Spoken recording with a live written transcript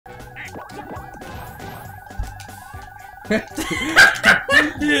Damn.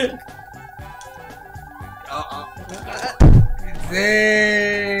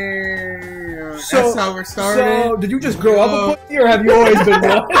 That's how we're starting. So, did you just grow up a pussy, or have you always been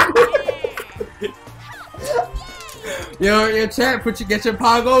one? Yo, your chat, get your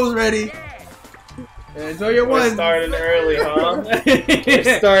poggos ready. Enjoy your one. We're starting early, huh?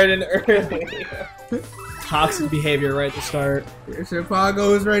 We're starting early. Toxic behavior right to start. Get your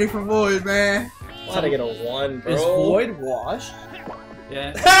poggos ready for VoiD, man. Gotta get a 1, bro. Is VoiD washed?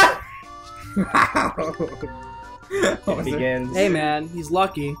 Yeah. It begins. Hey man, he's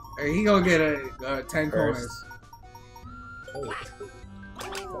lucky. He gonna get a 10 corners.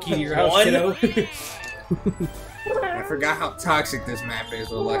 Key to your house, kiddo. I forgot how toxic this map is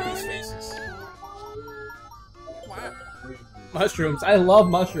with Lucky's faces. Mushrooms. I love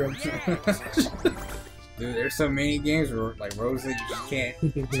mushrooms. Dude, there's so many games where like Rosa you just can't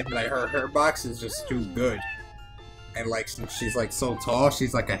like her box is just too good. And like she's like so tall,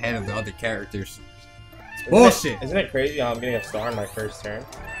 she's like ahead of the other characters. Bullshit! Isn't it crazy how I'm getting a star in my first turn?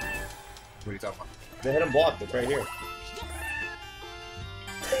 What are you talking about? The hidden block that's right here.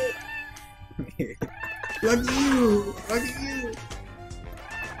 Look at you! Look at you!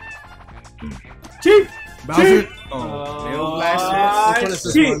 Cheap! Bowser! Oh, Lil Blaster. What is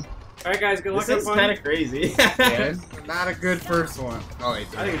this one? Alright guys, good luck. This is kind of crazy. Yeah, not a good first one. Oh wait,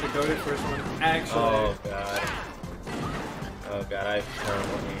 I think it's a goated first one. Actually. Oh god. Oh god, I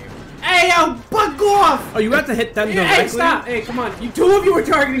terrible aim. Hey yo, bug off! Oh, you have to hit them directly? Hey, stop! Hey, come on. You two of you were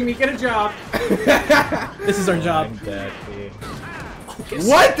targeting me. Get a job. This is our job. I'm dead, dude.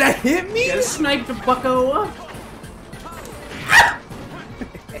 what? That hit me? Get sniped, bucko.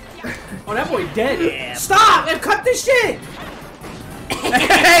 Oh, that boy dead. Yeah. Stop! And cut this shit!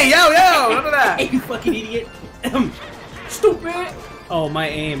 Hey, yo, none of that! Hey, you fucking idiot. Stupid! Oh, my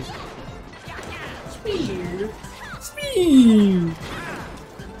aim. Speed. Speed!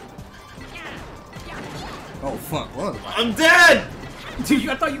 Oh fuck! What? I'm dead! Dude,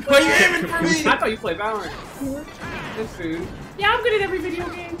 I thought you played. Why are you aiming for me? I thought you played Valorant. This food. Yeah, I'm good at every video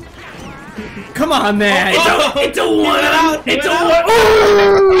game. Come on, man! It's a one out! It's a one!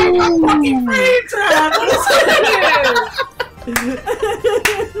 Oh! Fucking frame trap! What is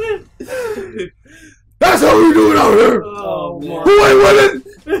this? That's how we do it out here. Oh, man. Who ain't winning?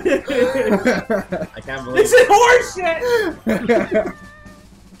 I can't believe This is horseshit!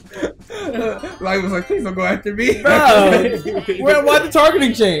 Like was like, please don't go after me. Why the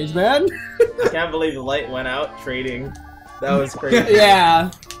targeting change, man? I can't believe the light went out trading. That was crazy.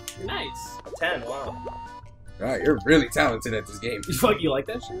 Yeah. Nice. A 10, wow. Alright, you're really talented at this game. Fuck, you like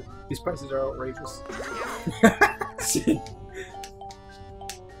that shit? These prices are outrageous.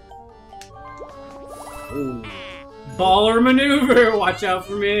 Ooh, Baller maneuver! Watch out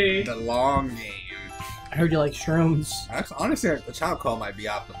for me! the long game. I heard you like shrooms. Actually, honestly, the chomp call might be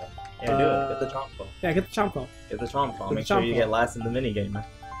optimal. Yeah, do it. Get the chomp call. Yeah, get the chomp call. Get the chomp call. Get Make the sure chomp you call. get last in the minigame, man.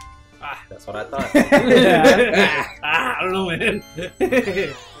 Ah, that's what I thought. Yeah. I don't know, man.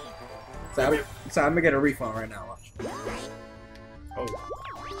 So I'm gonna get a refund right now. Watch. Oh.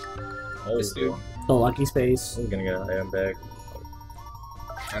 Oh, This dude. The lucky space. I'm gonna get an item bag.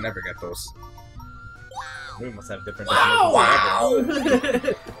 I never get those. We must have different Wow!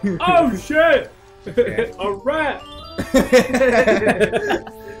 Oh shit! Yeah. A rat!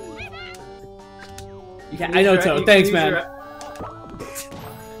 Yeah, I know so. Thanks, man.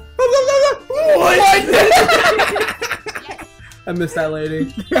 What? I missed that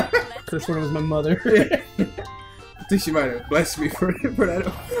lady. This one was my mother. I think she might have blessed me for that.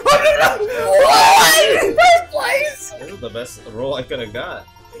 What? First place! This is the best roll I could have got.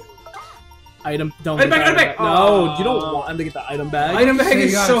 Item. Don't Item get bag, the item bag. No, Aw. you don't want him to get the item bag. Item bag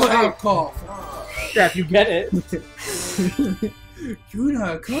is so chomp call. Yeah, if you get it.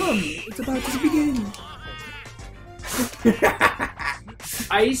 Yuna, come! It's about to begin.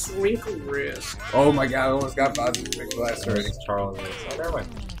 Ice wrinkle wrist. Oh my god! I almost got Bowser's big blast already. It's Charles. Oh, never mind.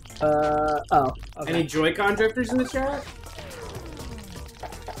 Oh. Okay. Any Joy-Con drifters in the chat?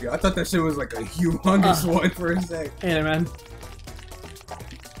 Yeah, I thought that shit was like a humongous one for a sec. Hey, man.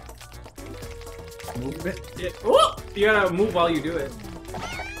 Move a bit. Yeah. Oh! You gotta move while you do it.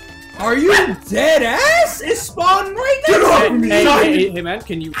 Are you dead ass? It spawned right Get next off to me. Hey, man,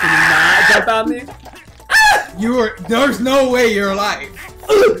 can you not jump on me? You were. There's no way you're alive.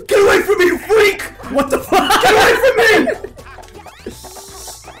 Get away from me, you freak! What the fuck? Get away from me!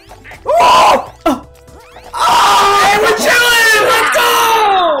 Oh! Oh! We're chilling! Let's go!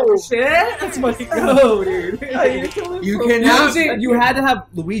 Shit! Let's fucking go, dude. You cannot. You had to have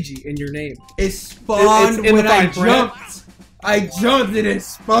Luigi in your name. It spawned It's in when the I fine print. jumped. I jumped and it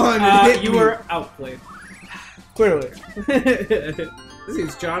spawned and hit You me. were outplayed. Clearly. This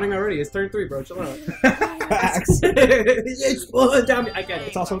is Johnning already. It's turn 3, bro. Chill out. Facts. It's pulling down me. I get it.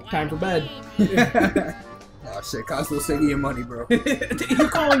 It's also time for bed. Oh shit, Cosmo's taking your money, bro. You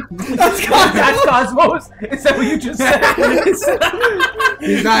calling? That's Cosmos. Is that what you just said?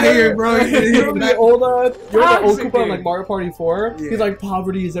 He's not here, bro. You're the old, Koopa in like dude. Mario Party 4. Yeah. He's like,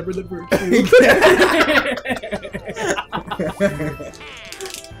 poverty is ever the virtue.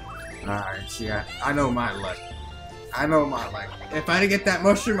 Alright, see, I know my luck. I know my luck. If I didn't get that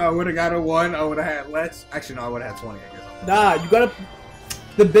mushroom, I would have got a 1. I would have had less. Actually, no, I would have had 20, I guess. Nah, you gotta.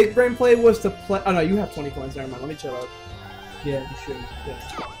 The big brain play was to play. Oh no, you have 20 coins. Never mind. Let me chill out. Yeah, you should. Yeah.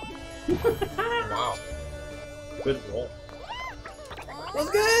 Wow. Good roll. What's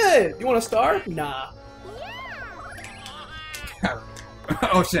good? You want a star? Nah.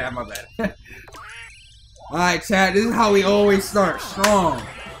 Oh shit, my bad. Alright, Chad, this is how we always start. Strong.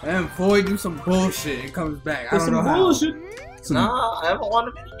 And VoiD do some bullshit and comes back. I don't know how. bullshit. Nah, I haven't won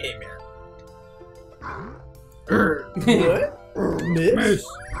a minigame yet. What? Miss?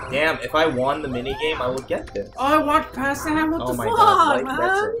 Damn, if I won the minigame, I would get this. Oh, I walked past that. What Oh the my fuck, god, man?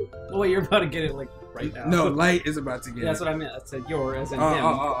 that's it. Oh, wait, you're about to get it like right now. No, Light is about to get That's it. what I meant. I said your as in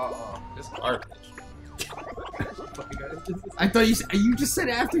Oh, him. This garbage. I thought you just said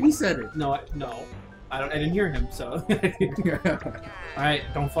it after he said it. No, I didn't hear him. So. All right,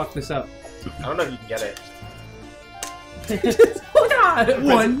 don't fuck this up. I don't know if you can get it. Oh god!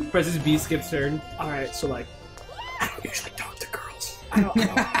 One. Presses B, skips turn. All right, so like, I don't usually talk to girls. I don't.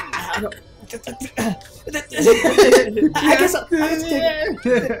 I guess I'll take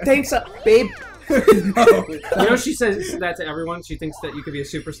it. Thanks, babe. No. You know, she says that to everyone. She thinks that you could be a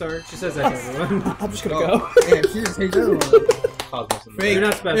superstar. She says that to everyone. I'm just gonna go. Damn, she just hates everyone. Cosmos in the Fake. You're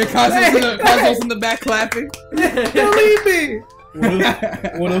not special. Yeah, Cosmos in the back clapping. Don't leave me.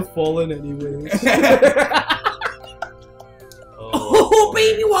 Would have fallen anyways. Oh,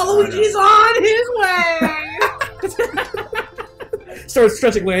 baby Waluigi's on his way. Starts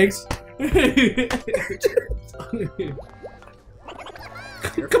stretching legs.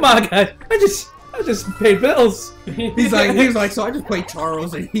 Come on, guys. I just paid bills. He was like, so I just played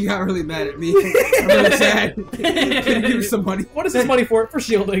Charles and he got really mad at me. I'm really sad. Can you give me some money? What is this money for? For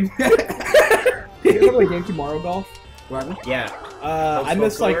shielding. You ever play GameCube Mario Golf? What? Yeah. I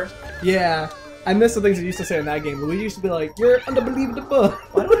miss like, yeah. I miss the things that used to say in that game. Luigi used to be like, "You're unbelievable."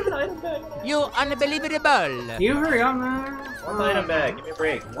 Why do I have an item bag? You unbelievable. You hurry up, man. What's an item bag? Give me a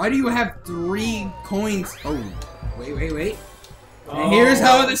break. Why do you have 3 coins? Oh, wait. Oh. And here's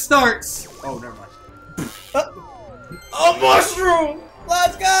how this starts. Oh, never mind. A mushroom!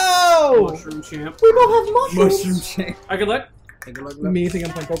 Let's go! Mushroom champ. We both have mushrooms. Mushroom shake. I good luck. Take a look. Me think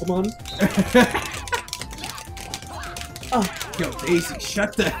I'm playing Pokemon. Yo, Daisy,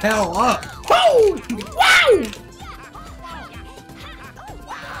 shut the hell up. Woo! Wow!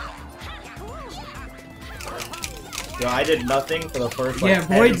 Yo, I did nothing for the first Yeah, like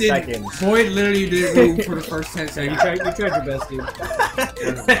VoiD 10 did. seconds. VoiD literally didn't move for the first 10 You seconds. tried your best, dude.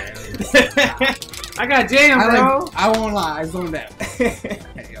 I got jam, bro. I won't lie, I zoned out. Hey,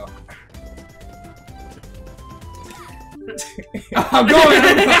 yo. I'm going.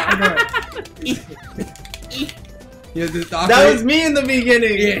 Yeah, That was me in the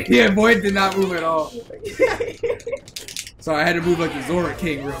beginning. Yeah, VoiD did not move at all. So I had to move like the Zora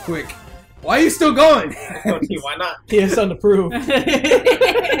King real quick. Why are you still going? Why not? He has something to prove.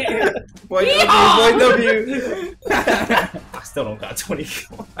 Boy W. I still don't got 20.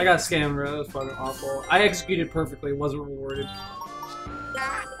 I got scammed, bro. That was fucking awful. I executed perfectly. Wasn't rewarded.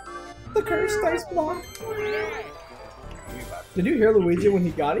 The curse dice block. Did you hear Luigi when he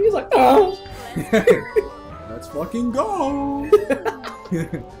got it? He's like, oh. Let's fucking go. Ooh,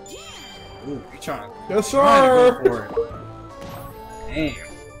 you trying to Yes, go sir. for it.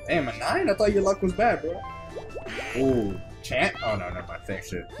 Damn, a 9? I thought your luck was bad, bro. Ooh, chant? Oh no, never mind. Thanks,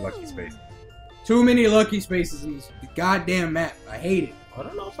 shit. Lucky space. Too many lucky spaces in this goddamn map. I hate it. I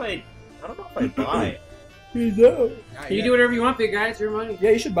don't know if I buy. You do. Not You yet. do whatever you want, big guy. It's your money.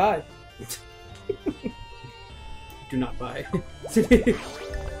 Yeah, you should buy. Do not buy. Hey,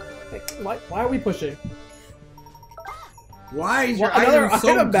 why are we pushing? Why is your Well, another item so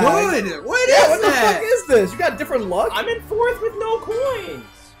item bag. good? What Yeah, is what the that? fuck is this? You got different luck? I'm in 4th with no coins.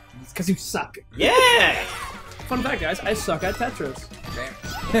 It's because you suck. Yeah. Fun fact, guys, I suck at Tetris. Damn.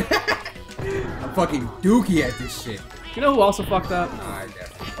 I'm fucking dookie at this shit. You know who also fucked up? I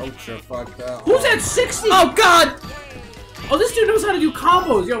definitely ultra fucked up. Who's at 60? Oh, God! Oh, this dude knows how to do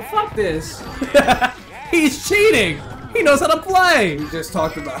combos. Yo, fuck this. He's cheating. He knows how to play. We just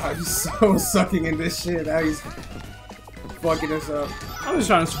talked about how he's so sucking in this shit. Now he's fucking us up. I'm just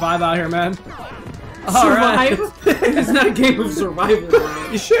trying to survive out here, man. Survive? It's not a game of survival,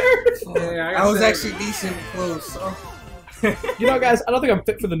 man. You sure? Yeah, I was actually decent close. So. You know, guys, I don't think I'm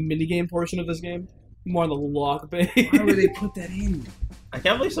fit for the minigame portion of this game. More on the lock bait. Why would they put that in? I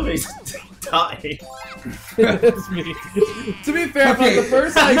can't believe somebody died. It's me. To be fair, for like the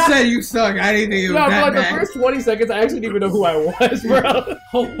first I like, said you suck. I didn't think it was no, for that like the bad. first 20 seconds, I actually didn't even know who I was, bro.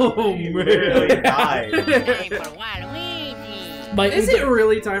 Oh, You man. really died. Is it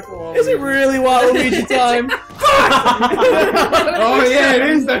really time for all? Is it really Waluigi time? Oh yeah, it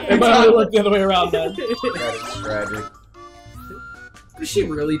is. It might have looked the other way around then. That is tragic. Is she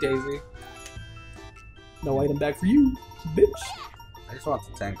really Daisy? No item back for you, bitch. I just want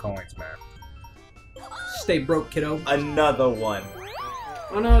the 10 coins, man. Stay broke, kiddo. Another one.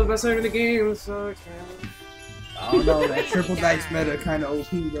 Oh no, the best item in the game sucks, man. I don't know. That triple dice meta kind of OP,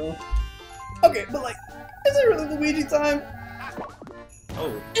 though. Okay, but like, is it really Luigi time?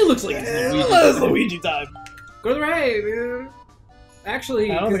 Oh. It looks like it's Luigi. It's Luigi time. Go to the right, man.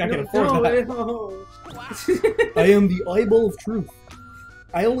 Actually, I don't think I can afford that. no. I am the eyeball of truth.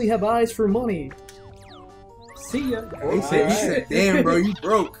 I only have eyes for money. See ya. He said, damn, bro, you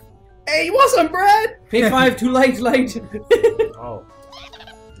broke. Hey, you want some bread? Pay 5 too late. Oh.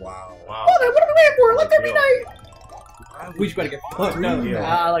 Wow. Wow. Oh, what are we waiting for? Let there be night. We just better get fucked up. Yeah.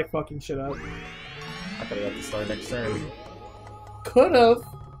 I like fucking shit up. I thought I got to start next turn. Could've.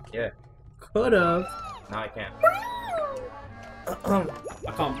 Yeah. Could've. Now I can't. I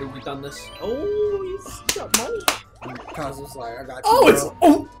can't believe we've done this. Oh, he's got money. Cause it's like, I got you,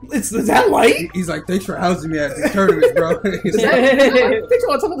 Oh, bro. is that light? He's like, thanks for housing me at the tournament, bro. He's Is like, that light? Thanks a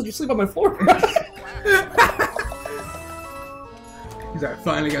lot. Tell me that you sleep on my floor. he's like,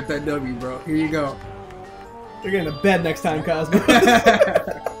 finally got that W, bro. Here you go. You're getting a bed next time, Cosmo.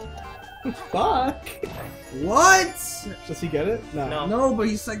 Fuck. What? Does he get it? No. No, but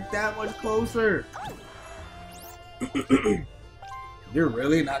he's like that much closer. You're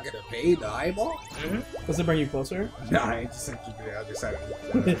really not gonna pay the eyeball? Does it bring you closer? Nah, I just think you do the other side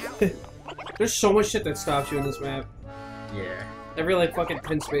of There's so much shit that stops you in this map. Yeah. Every like fucking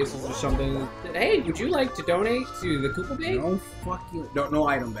pin spaces or something. Hey, would you like to donate to the Koopa Bait? No fucking no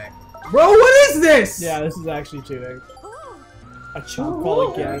item back. Bro, what is this? Yeah, this is actually cheating. A chomp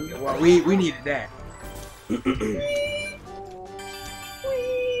call again. Well, we needed that.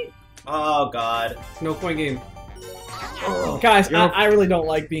 Oh god. No coin game. Guys, I really don't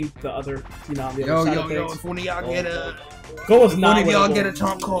like being the other, on the other side of things. if one of y'all get a Go was if not one of y'all winnable. get a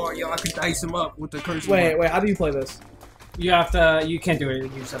trump card, y'all can dice him up with the curse. Wait, how do you play this? You have to. You can't do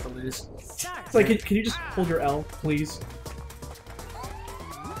anything. You just have to lose. It's like, can you just hold your L, please?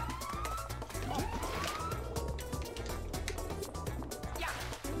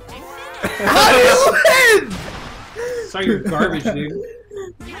 How do you win? Sorry, you're garbage, dude.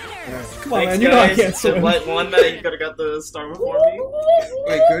 Come on, Thanks, man, you know I guys. can't swim. Like one that you could have got the star before me.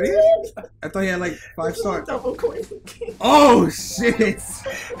 Wait, could he? I thought he had like 5 stars. Double coin. Oh shit!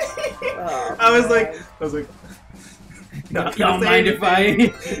 I was like, Don't mind if I.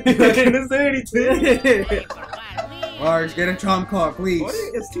 Not gonna say anything. Lars, get a trump card, please. What?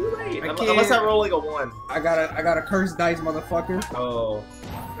 It's too late. I Unless I can't. roll like a 1. I got a curse dice, motherfucker. Oh.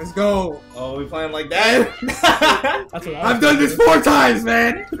 Let's go. Oh, we playing like that? That's what I've done this 4 times,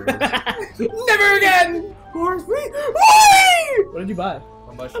 man. Never again. Why? What did you buy?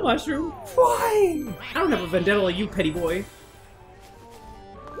 A mushroom. Why? I don't have a vendetta like you, petty boy.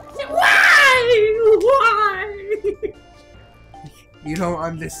 Why? You don't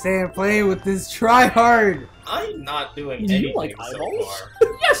understand playing with this tryhard. I'm not doing Do you anything like so eyeballs? far.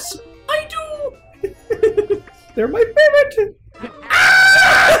 Yes, I do. They're my favorite.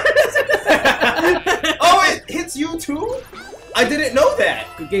 Oh, it hits you too? I didn't know that.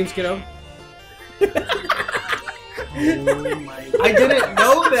 Good games, kiddo. I didn't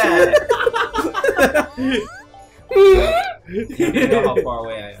know that. You know how far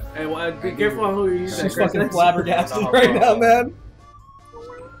away I am. Hey, well, be careful on who you use that She's curse. fucking flabbergasted No, right now, man.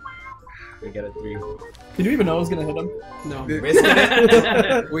 We get a 3. Did you even know I was gonna hit him? No. Risk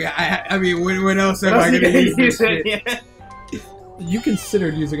it. I mean, when else am I gonna use this shit? Yeah. You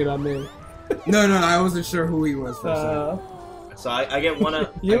considered using it on me. No, I wasn't sure who he was for a second. So I get one of.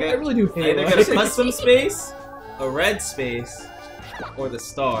 I really do I hate either it. get a custom space, a red space, or the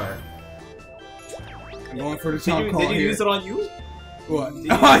star. I'm going for the Did trump you, card did you here. use it on you? What? Did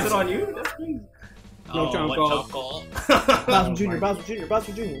you use it on you? That's crazy. No trump what call. trump call? Bowser Jr., Bowser Jr.,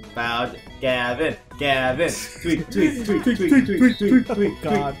 Bowser Jr. Bowed. Gavin. Tweak. God. It's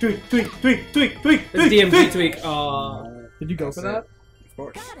DMV tweak. Did you go for that? Of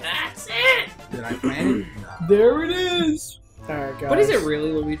course. That's it! Did I plan it? Nah. There it is. All right, guys. What is it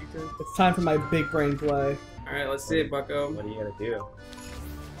really, Luigi? It's time for my big brain play. Alright, let's see it, bucko. What are you gonna do?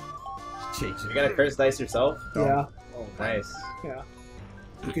 Change You're gonna curse dice yourself? Yeah. Oh, nice. Yeah.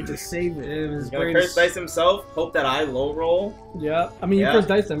 You can just save it. He's gonna curse dice himself. Hope that I low roll. Yeah. I mean, you Yeah. first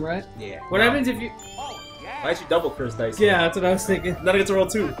dice them, right? Yeah. What happens if you... Why'd you double curse dice? Yeah, that's what I was thinking. Then I get to roll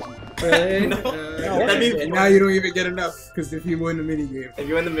 2. Really? No. That means- And now you don't even get enough because if you win the minigame. If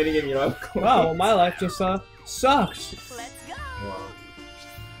you win the minigame, you don't have coins. Wow, well, my life just sucks. Wow.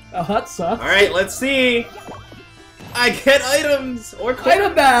 Oh, that sucks. Alright, let's see. I get items or coins.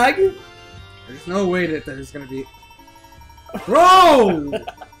 Item bag. There's no way that there's gonna be. Bro!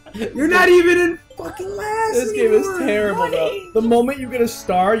 You're not even in fucking last. This game is anymore. terrible, though. The moment you get a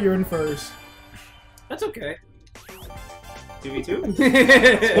star, you're in first. That's okay.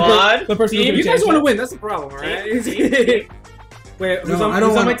 2v2? Squad? The person who's Team, gonna you guys change want to it. win, that's the problem, alright? Team. Wait, who's, No, on, I don't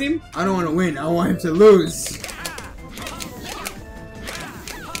who's on my wanna- team? I don't want to win. I want him to lose.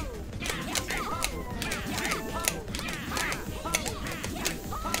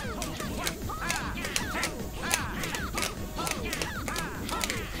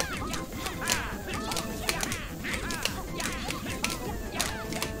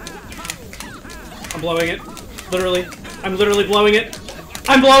 I'm blowing it. Literally. I'm literally blowing it.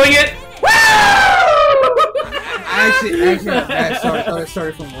 I'm blowing it! Actually, I thought it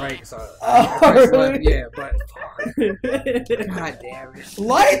started from right. So Oh, I pressed really? left, yeah, but god damn it.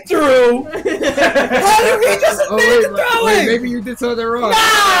 Light through. How did we just Oh finish wait, throwing? maybe you did something wrong.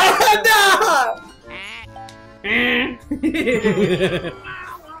 Nah!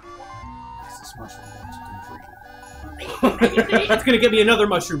 That's gonna give me another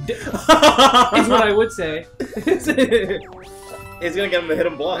mushroom. Is what I would say. It's gonna get him to hit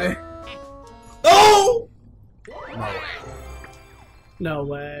him blind. Oh! No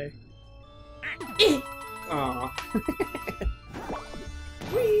way. Aw.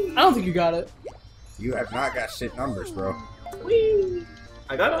 I don't think you got it. You have not got shit numbers, bro.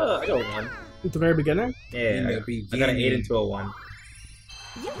 I got a 1. At the very beginning? Yeah, In the I got an beginning. 8 into a 1.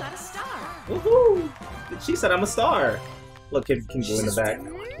 You got a star. Woohoo! She said I'm a star. Look, Kid King Boo in the back.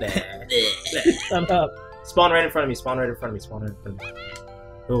 Thumb up. Spawn right in front of me, spawn right in front of me, spawn right in front of me.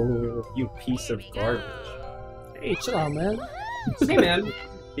 Oh, you piece of garbage. Hey, chill out, man. Hey, man.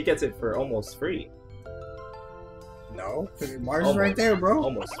 He gets it for almost free. No, Mars is right there, bro.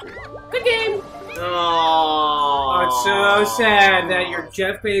 Almost free. Good game. Oh, Oh, it's so sad that your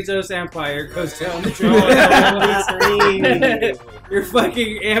Jeff Bezos empire goes down the drain. Your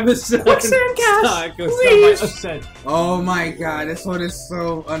fucking Amazon stock goes down by $0.01. Oh my god, this one is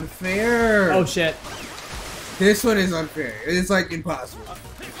so unfair. Oh shit. This one is unfair. It's like impossible.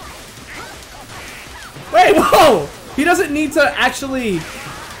 Wait, whoa! He doesn't need to actually.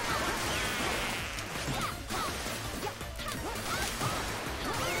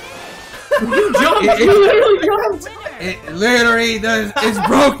 You jumped! It- You literally jumped! It literally does. It's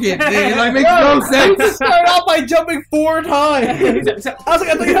broken. It like makes no I sense. started off by jumping 4 times. I was like,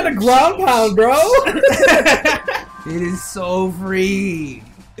 I thought you had a ground pound, bro. It is so free.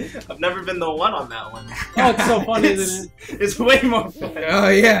 I've never been the one on that one. Oh, it's so funny, isn't it? It's way more fun. Oh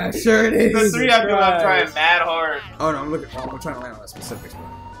yeah, sure it The is. 3 I feel I'm trying mad hard. Oh no, I'm looking. I'm trying to land on the specifics, bro.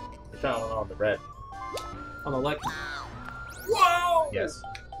 You're trying to land on the red. On the left. Whoa! Yes.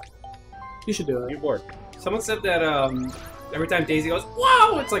 You should do it. You're bored. Someone said that every time Daisy goes,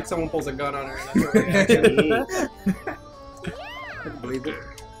 "Wow!" it's like someone pulls a gun on her. And I can believe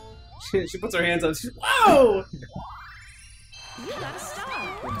it. she puts her hands up. She's, "Wow!" You got a star.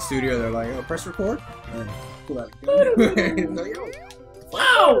 In the studio, they're like, "Oh, press record." And then pull out a gun. So, yo.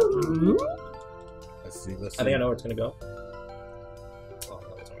 Wow! Let's see. Let's see. I think I know where it's gonna go. Oh,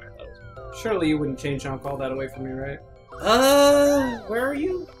 no, that's where I thought it was. Surely you wouldn't change Sean Call that away from me, right? Where are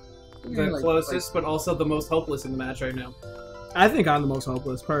you? The like- closest, but also the most hopeless in the match right now. I think I'm the most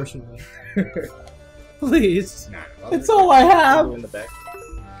hopeless, personally. Please. Nah, It's all I have. In the back.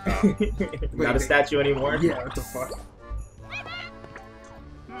 Not a statue anymore. Yeah, what the fuck?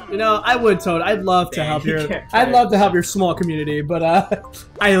 You know, I would, Toad. I'd love to Dang, help you your. can't I'd try. love to help your small community, but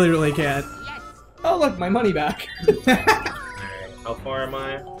I literally can't. Oh look, my money back. Alright, how far am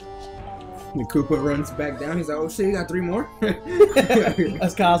I? The Koopa runs back down. He's like, "Oh shit, you got 3 more?"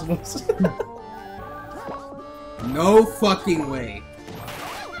 That's Cosmos. No fucking way.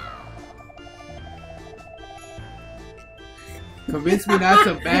 Convince me not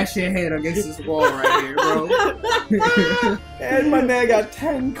to bash your head against this wall right here, bro. And my man got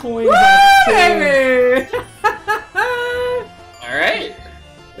 10 coins. Hey! Alright.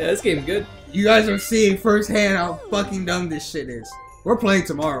 Yeah, this game's good. You guys are seeing firsthand how fucking dumb this shit is. We're playing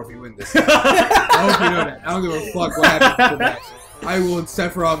tomorrow if you win this. I hope you know that. I don't give a fuck what happens for the match. I will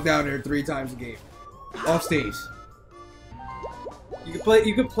Sephiroth down there 3 times a game. Off stage. You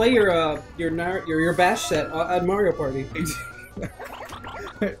could play your bash set at Mario Party.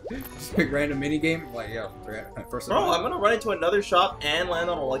 Just pick random mini game. Like, yo, first of Bro, all, I'm gonna run into another shop and land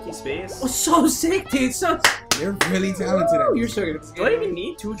on a lucky space. Oh, so sick, dude. So you're really talented. At you're this. so good. Do I even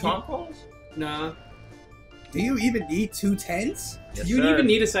need 2 trompe calls? Nah. Do you even need 2 10s? Yes, You sir. even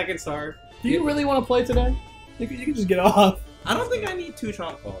need a second star. Do you really want to play today? You can just get off. I don't think I need 2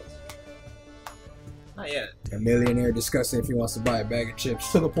 trompe calls. Not yet. A millionaire discussing if he wants to buy a bag of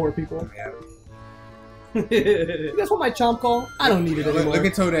chips. To the poor people. Yeah. You guys want my chomp call? I don't need it anymore. Look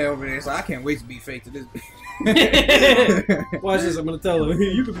at Toadette over there. So I can't wait to be fake to this. Watch this. I'm gonna tell him.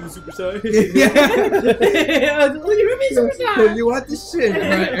 You can be the superstar. Yeah. You can be superstar. You want this shit?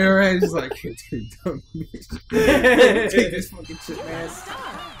 And her head's just like, dude, don't take this fucking shit, man.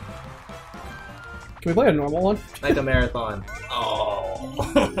 Can we play a normal one? Like a marathon. Oh.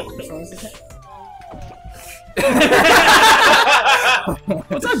 Which one is this?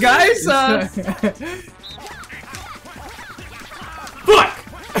 What's up, guys? Fuck!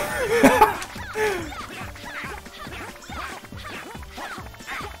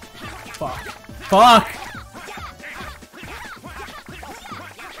 Fuck. Fuck!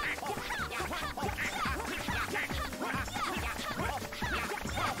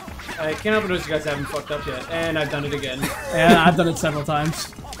 I can't help but notice you guys haven't fucked up yet, and I've done it again. And I've done it several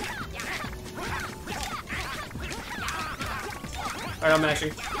times. Alright, I'm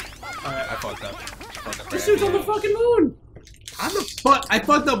mashing. Alright, I fucked up. This dude's on the fucking moon! I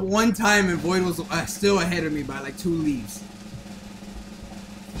fucked up one time and VoiD was still ahead of me by like 2 leaves.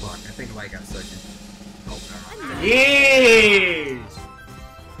 Fuck, I think I got second. Oh, never mind. Yes!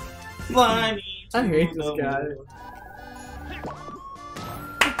 Fly me. I hate this guy.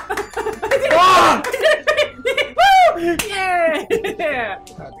 Fuck! Yeah!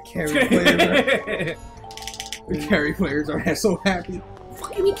 God, the carry players the carry players are so happy.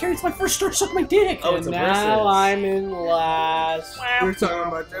 Fucking me, Carrie's my first star, suck my dick! Oh, And it's a now versus. I'm in last. We're talking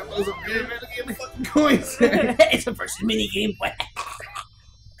about that. Those are really good fucking coins. It's a versus mini game.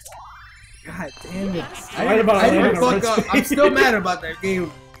 God damn it. I didn't fuck up. I'm still mad about that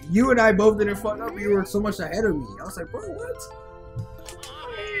game. You and I both didn't fuck up. You were so much ahead of me. I was like, bro, what?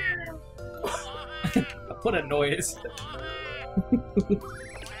 What a noise.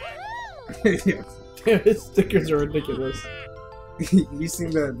 Yeah. His stickers are ridiculous. You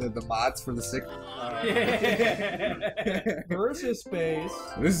seen the mods for the sticker? Versus space.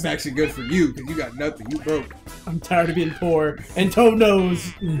 This is actually good for you because you got nothing. You broke. I'm tired of being poor, and Toad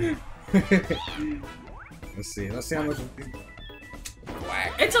knows. Let's see how much.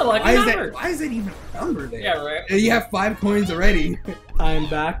 Whack. It's a lucky Why number. is that even a number there? Yeah, right. You have 5 coins already. I'm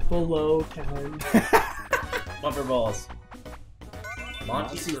back below 10. Bumper balls.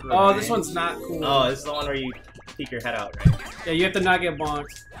 Monty's Oh, this one's not cool. Oh, this is the one where you peek your head out, right? Yeah, you have to not get bonked.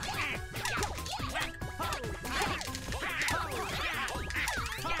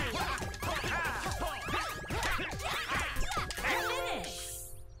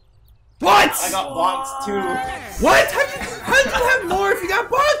 What? I got bonked too. What? How'd you have more if you got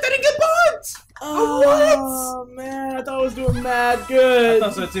bunked? I didn't get bunked! Oh, man, I thought I was doing mad good. I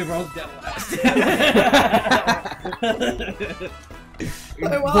thought so too, bro. Dead last.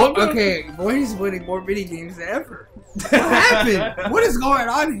 Okay, VoiD's winning more mini games than ever. What happened? What is going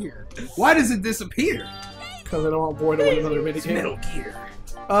on here? Why does it disappear? Because I don't want VoiD to win another mini It's game. Metal Gear.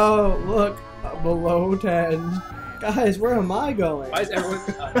 Oh, look, below 10. Guys, where am I going? Why is everyone?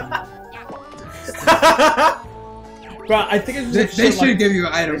 Bro, I think it's just They should give you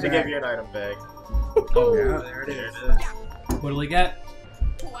an They item should back. give you an item bag. Oh, yeah, there it is. What do we get?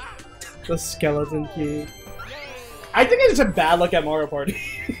 The skeleton key. I think I just had bad luck at Mario Party.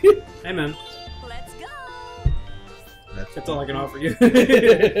 Hey, man. Let's go. That's all I can offer you.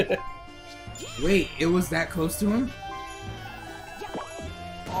 Wait, it was that close to him?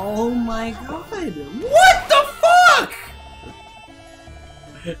 Oh my god. What the fuck?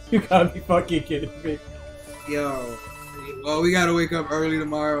 You gotta be fucking kidding me. Yo. Well, we gotta wake up early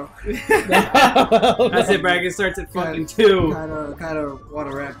tomorrow. That's it, Bragging starts at fucking 2. Kinda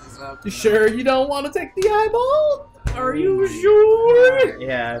wanna wrap this up. You sure you don't want to take the eyeball? Are you sure?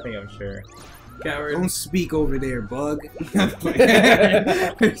 Yeah, I think I'm sure. Coward. Don't speak over there, bug.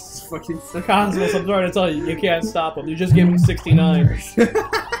 It's fucking The Cosmos, I'm trying to tell you, you can't stop him. You just gave him 69.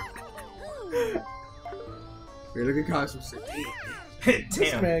 Wait, look at Cosmos. This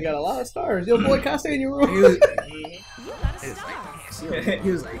Damn. man got a lot of stars. Yo, boy, can I stay in your room? He was, You gotta stop.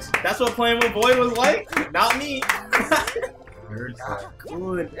 he was like, That's what playing with VoiD was like. Not me. They're not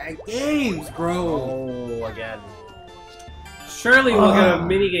good at games, bro. Oh, again. Surely we'll get a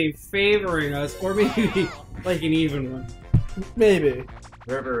minigame favoring us, or maybe like an even one. Maybe.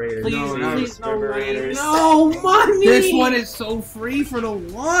 River Raiders. Please, No, no, please, no River money. Raiders. No money! This one is so free for the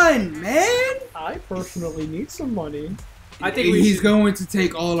one, man. I personally need some money. I think we He's should... going to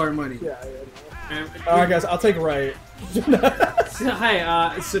take all our money. Yeah, yeah. Alright, guys, I'll take right.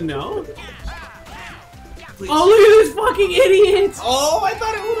 Hi, so no? Please. Oh, look at this fucking idiot! Oh, I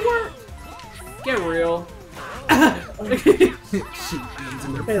thought it would work. Get real.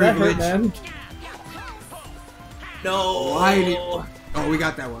 Hey, that hurt, man. No. Why did... Oh, we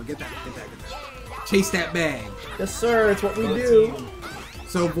got that one. Get that. Get that. Get that. Chase that bag. Yes, sir. It's what we Go do. team.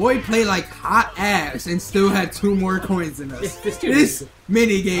 So VoiD played like hot ass and still had 2 more coins than us. This This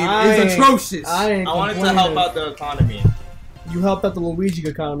minigame is atrocious. I wanted to help out the economy. You helped out the Luigi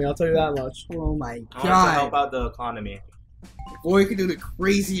economy, I'll tell you that much. Oh my I wanted to help god. out the economy. VoiD can do the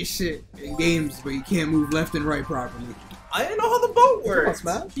craziest shit in games, but you can't move left and right properly. I didn't know how the boat Come on, works.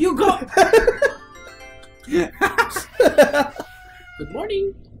 Smash. You go. Good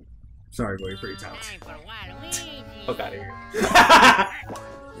morning. Sorry, VoiD, pretty talented. Fuck out of here.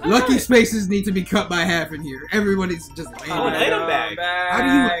 Lucky spaces need to be cut by half in here. Everybody's just Oh, an landing. item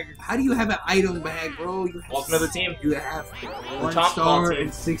bag. How do you have an item bag, bro? You have Welcome to the team. You have 1 top star ball team.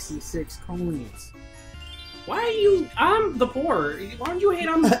 and 66 coins. Why are you? I'm the poor. Why don't you hate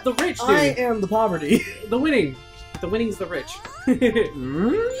on the rich, dude? I am the poverty. The winning. The winning's the rich.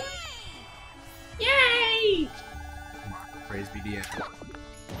 Hmm? Yay! Come on, praise be the end.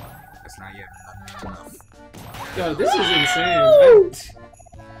 That's not yet enough. Yo, this is insane.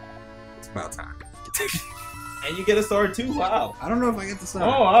 It's about time. And you get a star too. Wow. I don't know if I get the star.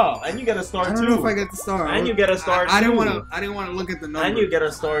 Oh wow. And you get a star I too. don't know if I get the star. And you get a star I didn't too. want to. I didn't want to look at the number. And you get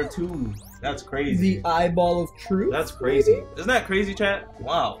a star too. That's crazy. The eyeball of truth. That's crazy. Isn't that crazy, chat?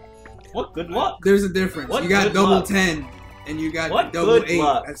 Wow. What good luck. There's a difference. What you got good double luck. 10, and you got What double good 8.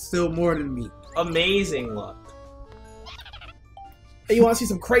 luck. That's still more than me. Amazing luck. Hey, you want to see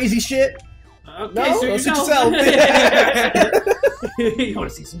some crazy shit? Okay, No, so go you sit know. yourself. You want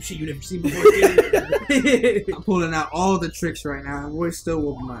to see some shit you never seen before? Kid? I'm pulling out all the tricks right now, and we're still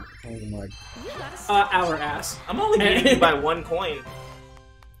whooping my. Oh my. Our ass. I'm only beating you by 1 coin.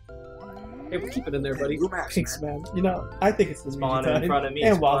 Hey, we'll keep it in there, buddy. Good match, Thanks, man. man. You know, I think it's the Luigi Spawn time. in front of me.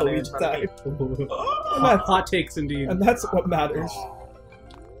 And Spawn in Waluigi front of me. time. Oh. Hot takes indeed. And that's what matters.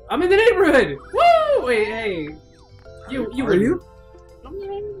 I'm in the neighborhood. Woo! Wait, hey. You Are wouldn't. you?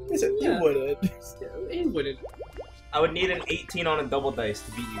 Is it? Yeah. You wouldn't. You wouldn't. I would need an 18 on a double dice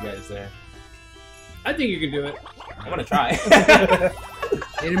to beat you guys there. I think you can do it. I'm gonna try.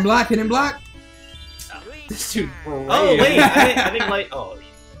 Hidden block, hidden block. This dude. Oh wait, I think light. Oh.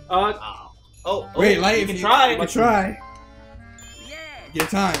 Wait, light. You If can you try. You can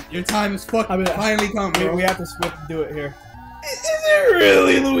try. Your time is fucking I mean, finally come, bro. we have to switch and do it here. Is it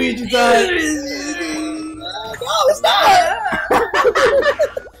really Luigi time? No, it's not!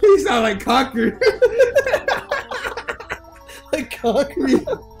 You sound like Conquer. Like concrete.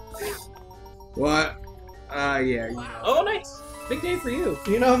 What? Yeah. You know. Oh nice. Big day for you.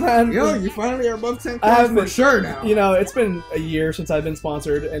 You know, man. Yo, you finally are above 10 I have coins for been- sure now. You know, it's been a year since I've been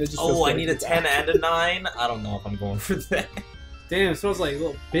sponsored, and it just feels Oh, I great need to a be 10 back. and a 9. I don't know if I'm going for that. Damn, it smells like a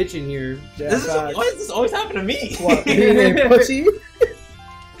little bitch in here. Yeah, This is facts. why does this always happen to me? What? Being a pussy?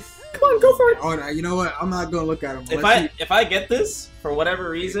 Come on, go for it. Oh, no, you know what? I'm not gonna look at him. If I get this for whatever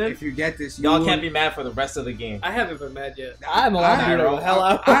reason, If you get this, y'all can't be mad for the rest of the game. I haven't been mad yet. I'm allowed to do whatever the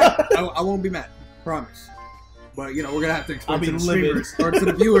hell I won't be mad. Promise. But you know, we're gonna have to I'll explain be to the livid. streamers or to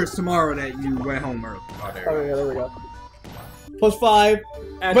the viewers tomorrow that you went home early. Oh, there Oh, you yeah, go. there we go. Plus 5.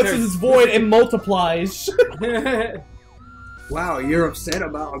 Add But turns. since it's void, it multiplies. Wow, you're upset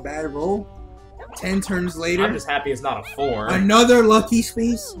about a bad roll? 10 turns later, I'm just happy it's not a 4. another lucky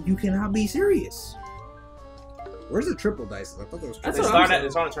space? You cannot be serious. Where's the triple dice? I thought there was It's triple what I'm dice.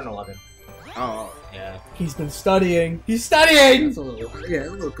 it's on turn 11. Oh, Yeah. He's been studying. He's studying! that's a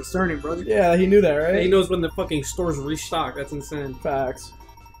little concerning, brother. Yeah, he knew that, right? He knows when the fucking stores restock. That's insane. Facts.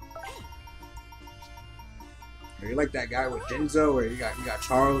 You're like that guy with Genzo, where you got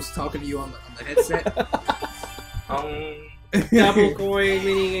Charles talking to you on the headset. Double coin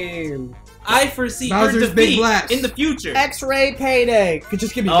minigame. I foresee Bowser's your Big defeat Blast. in the future. X-ray payday. Could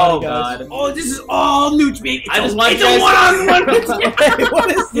just give me Oh money, guys. god. Oh, this is all new to me. I just want It's a one-on-one. Hey,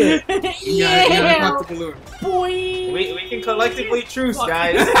 what is this? You gotta pop the balloon. Boy. We can collectively truce,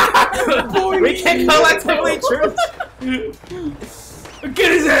 guys. We can collectively truce.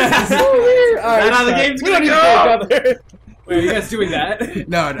 Get his ass. Alright, That how the fine. game's We don't gonna need to go. play each other. Wait, are you guys doing that?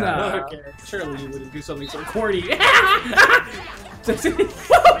 No. No, okay. Surely you wouldn't do something so corny.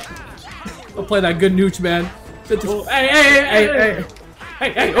 I'll play that good nooch, man. Hey,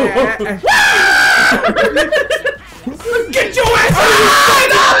 get your ass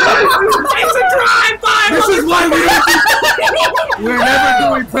It's a drive-by! This is why we're never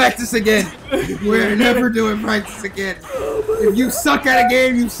doing practice again. We're never doing practice again. If you suck at a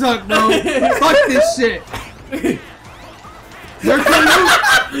game, you suck, bro. Fuck this shit. They're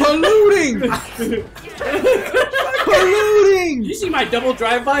colluding. Colluding. You see my double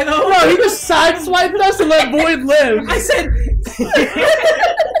drive-by though? No, he just sideswiped us and let VoiD live. I said.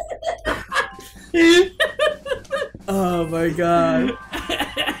 Oh my god.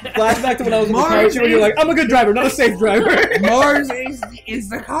 Flashback to when I was in the car when you're like, I'm a good driver, not a safe driver. Mars is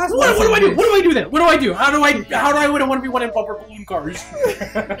the cosmos. What do I do? What do I do then? What do I do? How do I win a 1v1 in bumper balloon cars?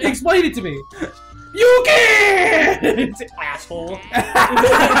 Explain it to me. You can! Asshole.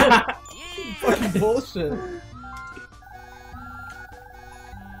 Fucking bullshit.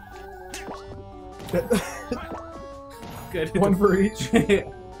 Good. One for each.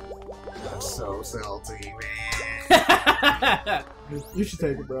 So salty, man. You should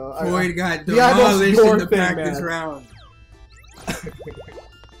take it, bro. VoiD got Yeah, that's demolished your in the thing, practice man. round. I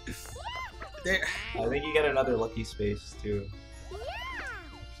think you get another lucky space too.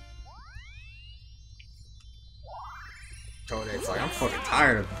 It's like, I'm fucking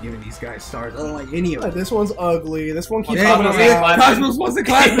tired of giving these guys stars. I don't like any of them. This one's ugly. This one keeps Yeah, popping up. Cosmos wasn't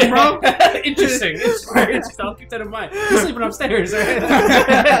clapping, bro. Interesting. I'll keep that in mind. You're sleeping upstairs, right?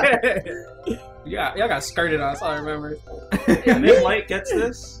 Yeah, y'all got skirted on, that's all I remember. I think Light gets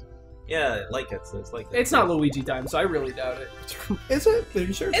this. Yeah, Light gets this. Light gets It's not Luigi time, so I really doubt it. Is it? Are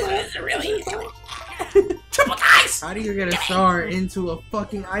you sure? Is it really? Triple dice! How do you get a star into a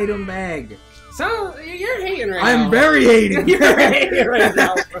fucking item bag? So, you're hating right now. I'm very hating. You're hating right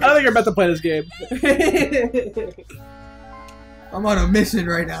now. I think you're about to play this game. I'm on a mission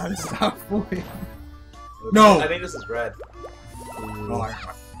right now to stop VoiD. No. I think this is red.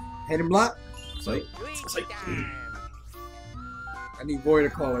 Hit and block. It's like, I need VoiD to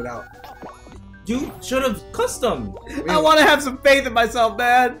call it out. you should have custom. I want to have some faith in myself,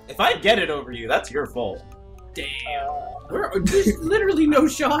 man. If I get it over you, that's your fault. Damn. There's literally no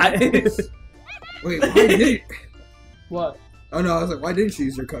shot. Wait, why did? What? Oh no, I was like, why didn't you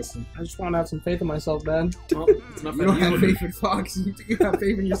use your custom? I just want to have some faith in myself, man. Well, it's not You don't have faith in Fox. You have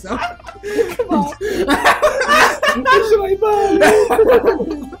faith in yourself. Come on. Should I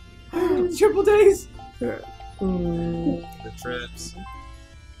buy? Triple days. The trips.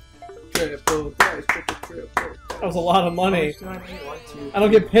 Triple dice, triple. That was a lot of money. How much do I need? 1, 2, I don't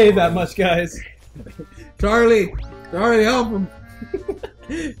get paid that much, guys. Charlie, help him.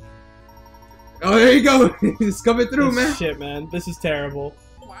 Oh, there you go. It's coming through, man. Shit, man. This is terrible.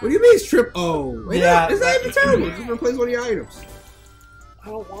 What do you mean, strip? Oh, wait, Yeah. it's not even terrible. Just replace one of your items. I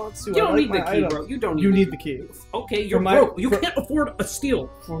don't want to. You don't need the key, bro. You don't need You the need the key. Okay, you're my- broke. You can't afford a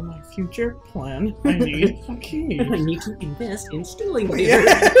steal. For my future plan, I need a key. I need to invest in stealing Yeah.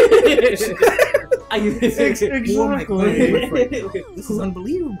 Exactly. Oh my God. This is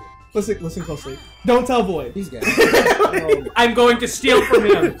unbelievable. Listen closely. Don't tell VoiD. These guys. I'm going to steal from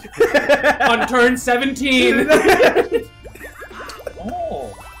him on turn 17.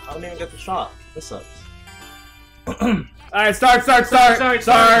 Oh, I don't even get the shot. This sucks. Alright, start.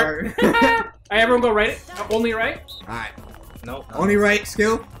 Alright, everyone go right. Only right. Alright. Nope. Only right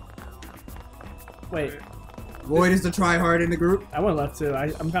skill. Wait, VoiD is the try hard in the group. I went left too.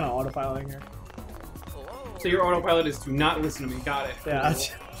 I'm kind of autopiloting here. So your autopilot is to not listen to me. Got it. Yeah.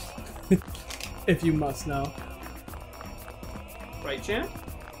 If you must know. Right, champ?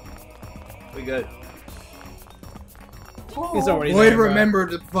 We good. He's already VoiD there, bro.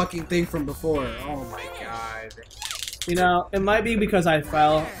 remembered the fucking thing from before. Oh my God. You know, it might be because I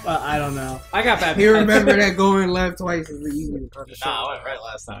fell, but I don't know. I got bad. He remembered that going left twice is the easy one. Nah, I went right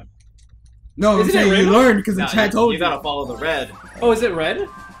last time. No, I'm Isn't it saying red? you learned because the Nah, chat told you you. gotta follow the red. Oh, is it red?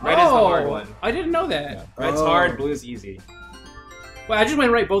 Red is the hard one. I didn't know that. Red's Oh. hard, blue is easy. Well, I just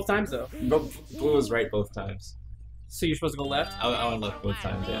went right both times though. Blue is right both times. So you're supposed to go left? I went left both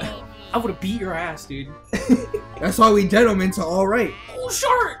times, yeah. I would have beat your ass, dude. That's why we did them into all right. Oh,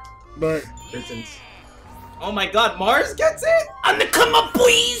 short! But Brittons. Oh my god, Mars gets it? On the come up,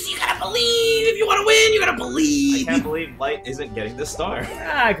 boys! You gotta believe! If you wanna win, you gotta I believe! can't believe Light isn't getting the star.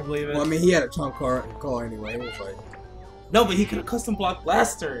 I can believe it. well, I mean, he had a trump call anyway. It was like, No, but he could have custom blocked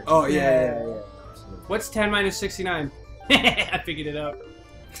Blaster. oh yeah. What's 10 minus 69? I figured it out.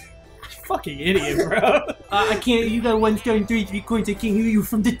 Fucking idiot, bro. I can't. You got 1 star and 33 coins. I can't hear you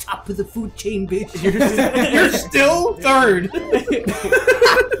from the top of the food chain, bitch. You're still third.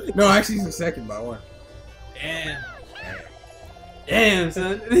 No, actually, he's the second by 1. Damn,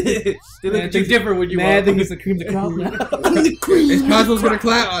 son. They look too different when you Man, I walk. think he's the cream of the crop now. the cream. Is Cosmo's gonna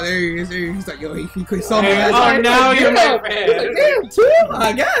clap? Oh, there he is. There he is. He's like, yo, he saw me. Hey, last oh, time. now you're my He's fan. like, damn, 2?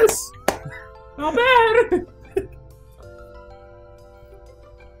 I guess. Not bad.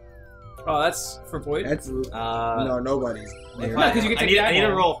 Oh, that's for VoiD? That's no, nobody's. If No, 'cause you can take I need that to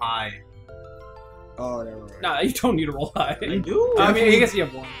one. roll high. Oh, never mind. Nah, you don't need to roll high. I do. I mean, I guess you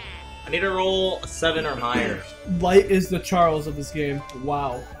have 1. I need to roll a 7 or higher. Light is the Charles of this game.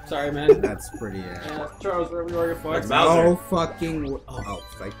 Wow. Sorry, man. That's pretty. Yeah, Charles, wherever you are, you're fucked. That's Bowser. No fucking. Oh,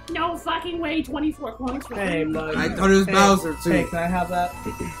 like No fucking way, 24 coins for Hey, me. bud. I thought it was Hey, Bowser too. Hey, can I have that?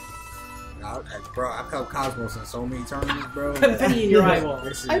 Bro, I've helped Cosmos in so many tournaments, bro. Put a penny in your eyeball.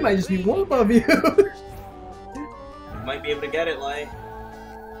 This is- I might just be one above you. You might be able to get it, like.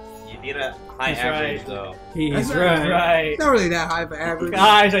 You need a high That's average, right. though. He's That's right. It's not really that high for average.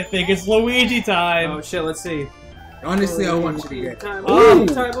 Guys, I think it's Luigi time. Oh shit, let's see. Honestly, I want you to get. Time, Ooh.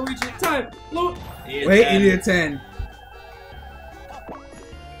 time, Luigi, time. You need a Wait, 10. you need a 10.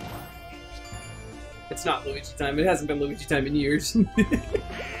 It's not Luigi time. It hasn't been Luigi time in years.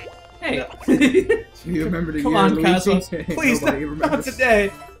 Hey. You remember the Come year, on, Luigi? Cosmos. Please, Nobody not remembers.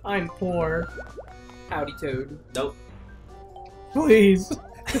 today. I'm poor. Howdy, Toad. Nope. Please.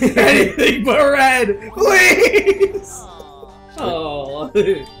 Anything but red. Please. Oh.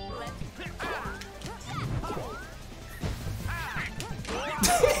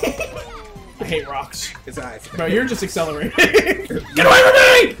 I hate rocks. His eyes. Bro, you're just accelerating. Get away from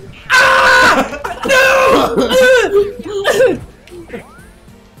me! Ah! No!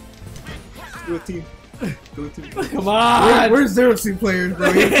 Do a team. Do a team. Come on. Where's Zero Suit players, bro?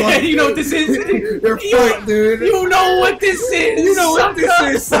 You're fucked. You know what this is? You're fucked, dude. You know what this is? You know what this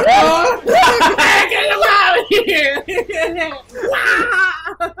is, sucker. Get him out of here!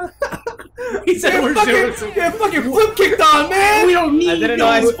 He said we're zero. Get fucking flip kicked on, man. We don't need I didn't know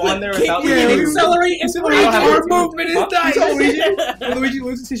I spawned there without We Yeah, can we- accelerate and said break we don't have our to- movement is You saw Luigi? nice. When Luigi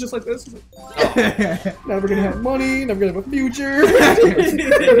loses, he's just like this. Never gonna have money, never gonna have a future.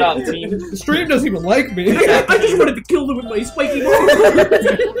 Good job, team. The stream doesn't even like me. I just wanted to kill them with my spiky arm.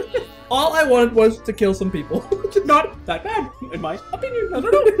 All I wanted was to kill some people. Which is not that bad, in my opinion. I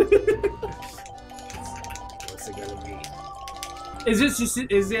don't know. What's it gonna be? Is it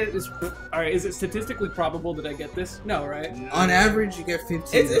statistically probable that I get this? No, right? On average, you get 15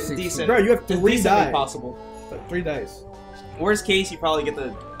 to It's 16. decent. Bro, you have It's 3 decently dice. possible. 3 dice. Worst case, you probably get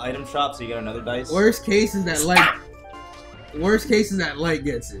the item shop, so you get another dice. Worst case is that light. Worst case is that light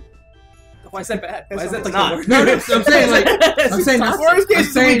gets it. Why is that bad? Why is that It's like not. the worst? No, no, I'm saying like I'm saying that's Worst case is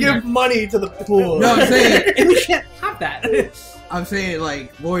we saying give money to the poor. No, I'm saying and we can't have that. I'm saying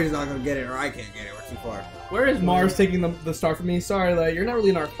like VoiD is not gonna get it or I can't get it. We're too far. Where is Mars taking the star from me. Sorry, like, you're not really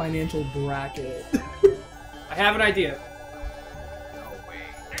in our financial bracket. I have an idea. No way.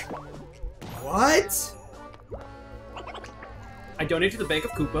 What? I donate to the Bank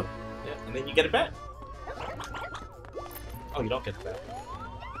of Koopa. Yeah, and then you get it back. Oh, you don't get it back.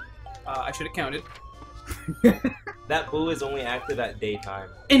 I should have counted. That boo is only active at daytime.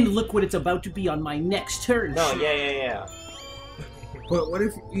 And look what it's about to be on my next turn. No, yeah. But what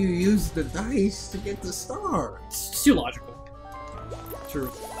if you use the dice to get the star? It's too logical. True.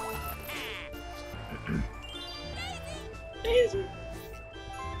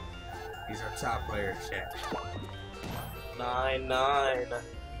 These are top players, chat. 9, 9.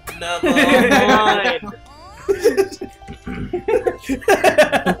 Number 9.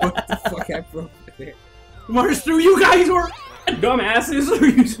 What the fuck I broke there? Mars through you guys or dumbasses or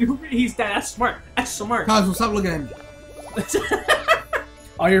you stupid. He's that smart. That's smart. Cosmo, stop looking at me.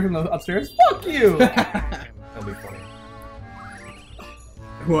 I'll hear from the upstairs. Fuck you! That'll be funny.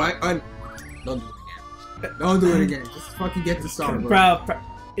 What? Don't do it again. Don't do it again. Just fucking get the star, bro. Bro,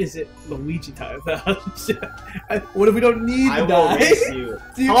 is it Luigi time? What if we don't need I the will die? race you.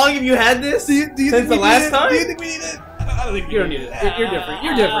 Do you- How long have you had this? Do you Since think the we need last it? time? Do you think we need it? I don't think You don't need it. You're different.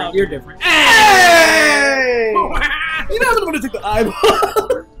 You're different. You're different. Hey! You know I'm gonna take the eyeball.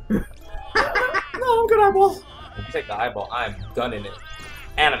 No, I'm good eyeball. If you take the eyeball, I'm gunning it.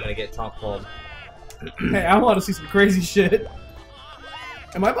 And I'm gonna get Trump pulled. Hey, I want to see some crazy shit.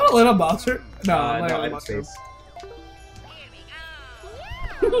 Am I about to land on Bowser? No, I'm no, landing on I'm Bowser. space.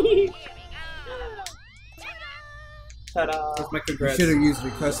 Ta-da! That's my You congrats. should have used the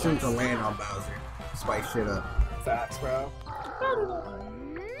custom to land on Bowser. Spice shit up. Facts, bro.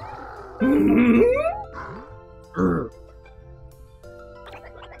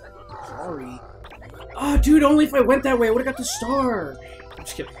 But dude, only if I went that way, I would have got the star. I'm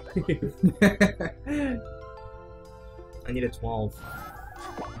just kidding. I need a 12.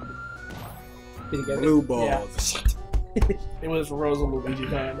 Did you get it? Blue balls. It was Rosa Luigi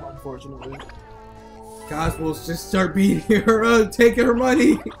time, unfortunately. Cosmos, just start beating her up, taking her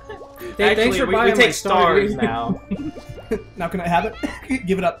money. Hey, thanks for buying we take my star, stars dude. now. Now can I have it?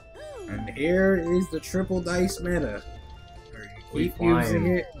 Give it up. And here is the triple dice meta. Keep using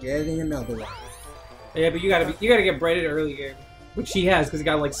it, getting another one. Yeah, but you gotta get braided early game, which he has because he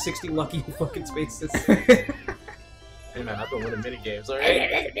got like 60 lucky fucking spaces. Hey man, I've been winning mini games,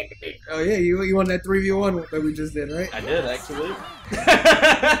 alright? Oh yeah, you won that 3v1 that we just did, right? I did actually.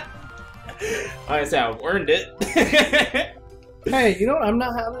 I say I've earned it. Hey, you know what I'm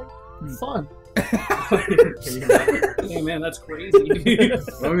not having? Fun. Hey man, that's crazy.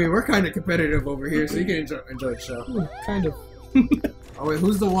 Well, I mean, we're kind of competitive over here, so you can enjoy the show. Kind of. Oh wait,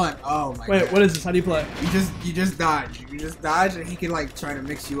 who's the one? Oh my Wait, god. what is this? How do you play? You just dodge. You just dodge, and he can like try to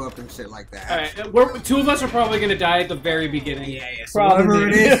mix you up and shit like that. Alright, two of us are probably gonna die at the very beginning. Yeah. So whatever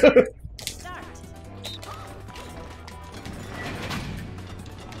it is.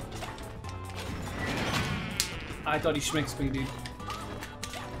 I thought he schmixed me, dude.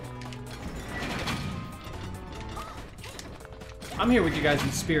 I'm here with you guys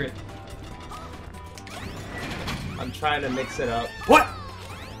in spirit. I'm trying to mix it up. What?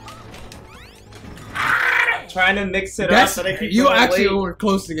 I'm trying to mix it That's, up, but I keep you going actually late. were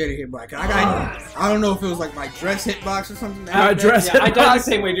close to getting hit by. I don't know if it was like my dress hitbox or something. My dress Yeah, I died the hitbox.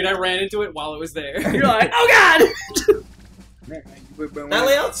 same way, dude. I ran into it while it was there. You're like, oh god! Man, you've been That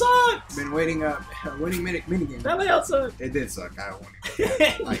layout sucks! been waiting winning mini game. That layout sucks! It did suck. I don't want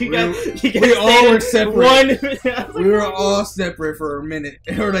it. Like, you we guys all stayed were in separate. one. We were all separate for a minute,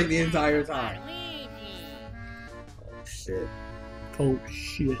 or like the entire time. Oh shit. Oh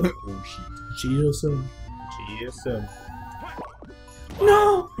shit. Oh shit. GSM. GSM.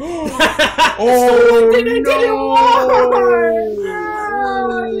 No! Oh no!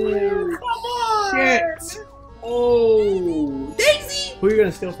 Shit! Oh, Daisy! Who are you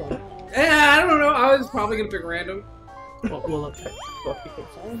gonna steal from? I don't know. I was probably gonna pick random. Well, okay. Oh,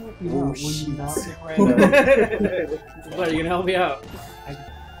 shit. But are you gonna help me out?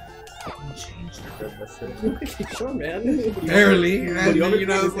 Sure, man. Barely. What do you want me You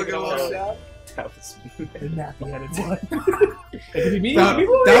to know, I do? was looking a Take little. it all? That was The nappy-headed one. It could be me.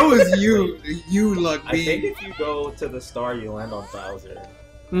 That was you. You luck I think me. if you go to the star, you land on Bowser.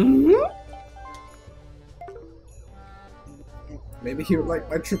 Maybe he would like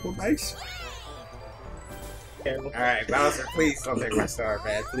my triple dice. Alright, Bowser, please don't take my star,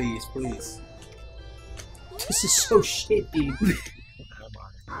 man. Please, please. This is so shitty. Come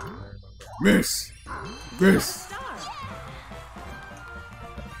on. Miss! Miss!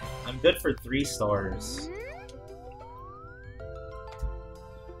 I'm good for 3 stars.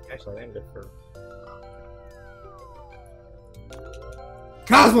 Actually, I'm good for...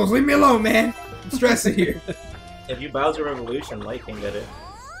 Cosmos, leave me alone, man! I'm stressing here. If you Bowser Revolution, Light can get it.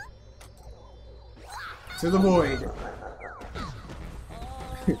 To the void.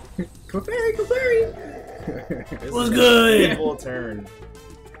 Clefairy, Clefairy! This What's is a good? Full turn.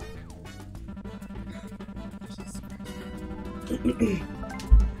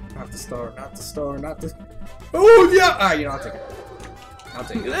 Not the star, not the star, not the... Oh, yeah! Alright, you know, I'll take it. I'll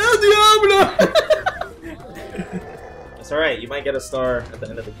take it. El Diablo! It's alright, you might get a star at the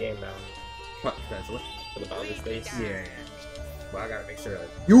end of the game now. What? That's what? For the Bowser space. Yeah. Well, I gotta make sure that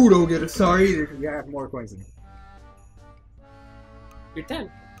you don't get a star either, because you have more coins than me. You're 10.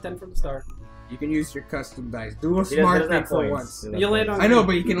 10 from the start. You can use your custom dice. Do a He smart doesn't thing have for points. once. He doesn't You have land points. I know,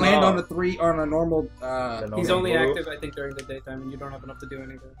 but you can land Oh. on a normal. He's normal only blue. active, I think, during the daytime, and you don't have enough to do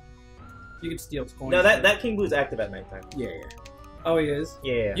anything. You can steal coins. No, that King Boo's active at nighttime. Yeah. Oh, he is?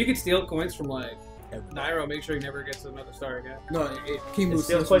 Yeah. You can steal coins from, like, Nairo, make sure he never gets another star again. No, King It Boo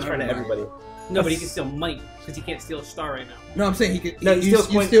steals coins from everybody. No, but he can steal money, because he can't steal a star right now. No, I'm saying he can. No, you he steals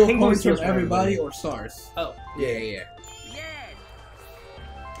you coins- steal King Boo coins steals from from everybody everybody. or stars. Oh. Yeah.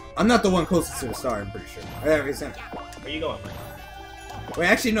 I'm not the one closest to the star. I'm pretty sure. Where Where you going, Mike? Wait,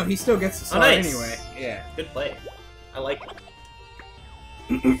 actually, no. He still gets the star nice. anyway. Yeah. Good play. I like it.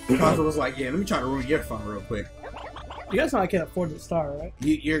 Cosmo was like, "Yeah, let me try to ruin your fun real quick. You guys know I can't afford the star, right?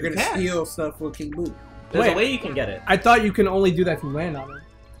 You're gonna Yeah. steal stuff with King Boo." There's Wait. a way you can get it. I thought you can only do that if you land on it.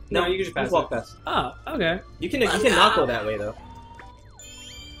 No, you can just pass walk it. past. Oh, okay. You can not go that way though.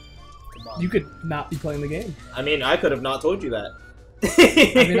 You could not be playing the game. I mean, I could have not told you that.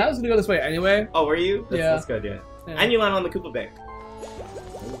 I mean, I was gonna go this way anyway. Oh, were you? Yeah. Let's go do it. Yeah. And you land on the Koopa Bank.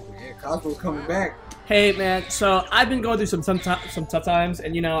 Oh, yeah, Cosmo's coming back. Hey man, so I've been going through some tough times,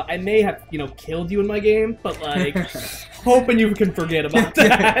 and you know I may have killed you in my game, but like hoping you can forget about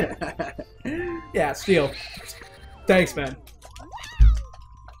that. Yeah, Steel. Thanks, man.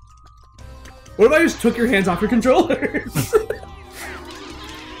 What if I just took your hands off your controllers?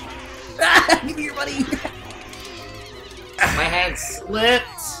 Give me your money. My hand slipped.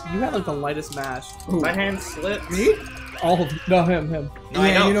 You had like the lightest mash. My hand slipped. Me? Oh no, him. No, Yeah,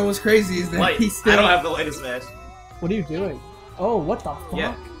 I know. you know what's crazy is that Light. he's still. I don't have the lightest match. What are you doing? Oh, what the fuck?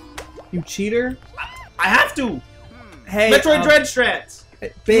 Yeah. You cheater. I have to. Hey, Metroid Dread Strats.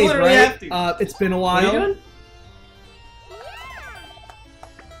 babe, literally right? have to. It's been a What while. are you doing?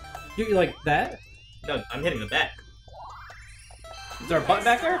 You like that? No, I'm hitting the back. Is there a button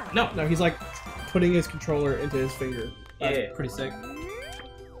back there? No. No, he's like putting his controller into his finger. That's Yeah. pretty sick.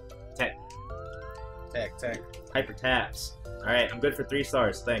 Tech. Hyper taps. Alright, I'm good for 3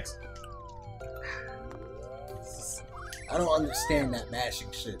 stars. Thanks. I don't understand that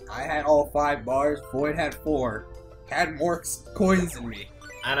mashing shit. I had all 5 bars. VoiD had 4. Had more coins than me,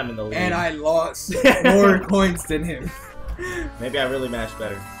 And I'm in the lead. and I lost more coins than him. Maybe I really mashed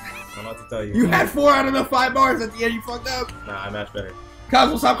better. I don't know what to tell you. You had 4 out of the 5 bars at the end. You fucked up. Nah, I mashed better.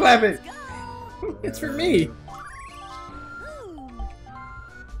 Cosmo, stop clapping. It's for me.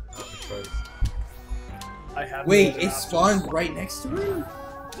 I have. Wait, it spawned right next to him.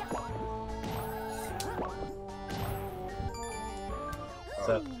 What's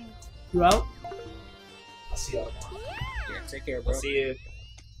up? You out? I'll see you. Yeah, take care, bro. I'll see you.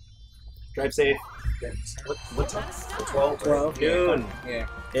 Drive safe. What time? 12? 12. Noon. Yeah.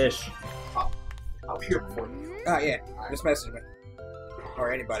 Ish. I'll be here before you. Oh yeah. Just message me.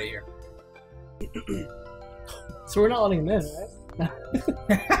 Or anybody here. So we're not letting him in, right?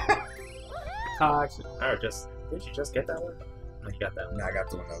 Toxic. Or just. Did you just get that one? No, you got that one. Nah, I got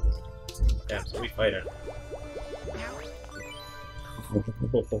to another. Damn, so we fighting.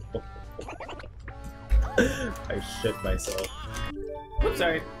 I shit myself. Oops,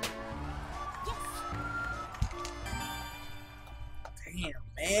 sorry. Damn,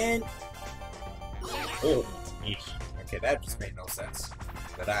 man. Oh, yeesh. Okay, that just made no sense.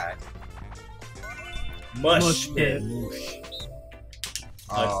 But I. Mush pit. pit.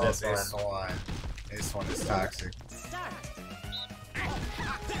 Oh, this this one. This one is toxic.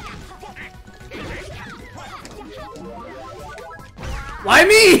 Why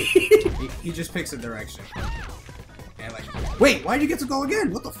me? He just picks a direction. And like, wait, why'd you get to go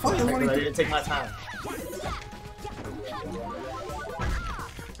again? What the fuck? I didn't take my time.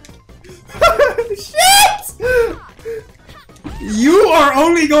 Shit! You are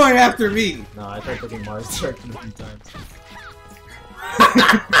only going after me. No, I tried taking Mars direction a few times.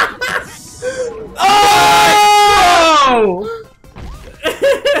 Oh!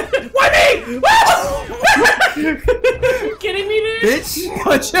 Why me? You kidding me, dude? Bitch!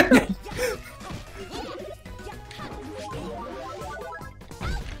 Watch out.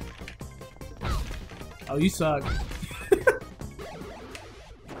 Oh, you suck.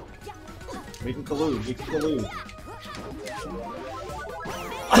 We can collude. We can collude.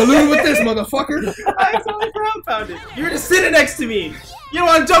 Collude with this motherfucker. I saw the ground pounded. You were just sitting next to me. You don't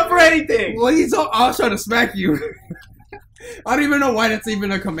want to jump for anything. Well, I was trying to smack you. I don't even know why that's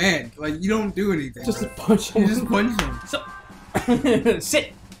even a command. Like, you don't do anything. Just a punch him. You just punch him.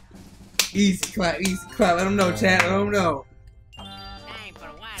 Sit. Easy clap, let him know, chat, let him know. Time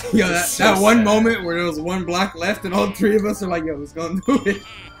for Yo, This is that so one sad. moment where there was one block left and all 3 of us are like, yo, who's gonna do it?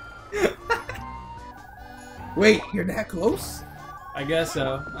 Wait, you're that close? I guess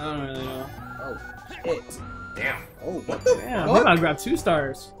so. I don't really know. Oh, shit. Damn. Oh, what the Damn, fuck? I'm gonna grab 2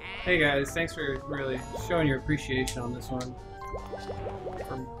 stars. Hey guys, thanks for really showing your appreciation on this one.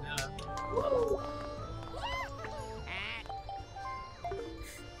 From,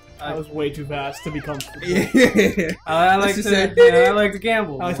 That was way too fast to become. Yeah. I like Let's to, just say- yeah, I like to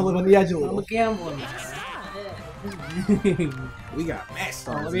gamble. I like to live on the edge a I'm a little. gambling man. We got max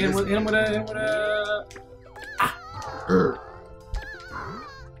Oh, stars. let me hit him with a.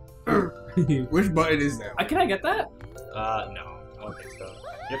 Which button is that? Can I get that? No. I don't think so.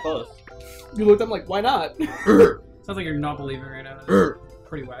 You're close. You looked at him like, why not? Sounds like you're not believing right now. That's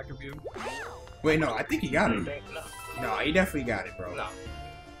pretty whack of you. Wait, no, I think he got it. No. No, he definitely got it, bro. No.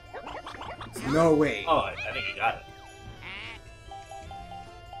 No way. Oh, I think you got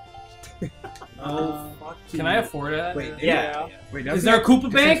it. Can I afford it? Wait, Yeah. Wait, Is there a Koopa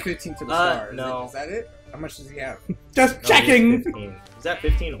it says Bank? 15 to the Uh, star. no. Is that it? How much does he have? Just No, checking. he's 15. Is that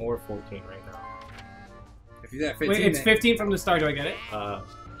 15 or 14 right now? If he's at 15, Wait, it's then- 15 from the start. Do I get it?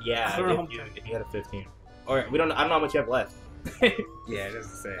 Yeah, I don't know if you had a 15. Or we don't. I don't know how much you have left. Yeah, it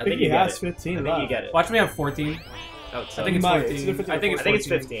doesn't say. I think he has 15 I think left. you get it. Watch me have 14. Oh, I think it's might. 14. It's different I think I it's think it's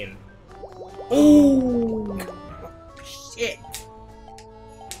 14. 15. Ooh. Shit.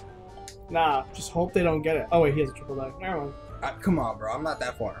 Nah, just hope they don't get it. Oh wait, he has a triple die. Never mind. Come on, bro. I'm not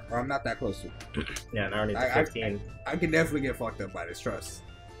that far. Or I'm not that close to it. Yeah, Nairo needs I- 15. I can definitely get fucked up by this, trust.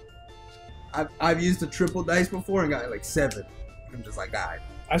 I've used the triple dice before and got like 7. I'm just like, God.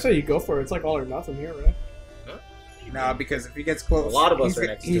 I say you go for it. It's like all or nothing here, right? Nah, because if he gets close, A lot of us he's, are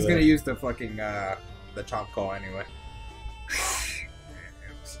next to he's it. gonna use the fucking the chomp call anyway.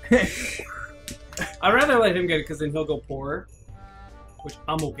 I'd rather let him get it because then he'll go poor, which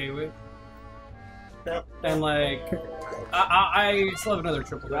I'm okay with. Yep. And like, I still have another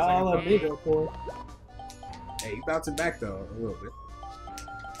triple. dice I I'll can let me go for. Hey, you bouncing back though a little bit.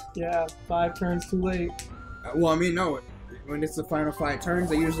 Yeah, 5 turns too late. Well, I mean, no. When it's the final 5 turns,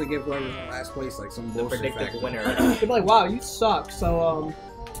 they usually give whoever's in last place like some The bullshit predicted factor. winner. They'd be like, wow, you suck. So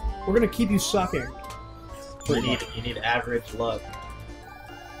we're gonna keep you sucking. You need average luck.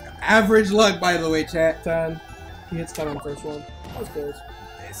 Average luck, by the way, chat. 10. He hits 10 on the first one. That's close.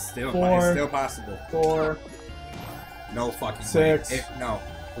 It's still 4. It's still possible. 4. No fucking 6. way. No,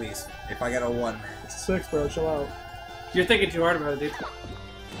 please. If I get a 1, man. It's 6, bro. Chill out. You're thinking too hard about it, dude.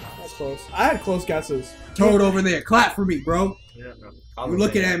 That's close. I had close guesses. Toad over there, clap for me, bro. Yeah, no. You're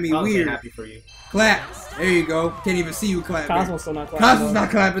looking at me weird. Happy for you. Clap. There you go. Can't even see you clapping. Cosmo's still not clapping. Cosmo's not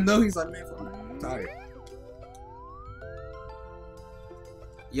clapping though. He's like, man, I'm tired.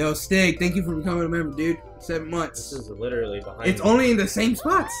 Yo, Stig, thank you for becoming a member, dude. 7 This months. is literally behind. It's me. only in the same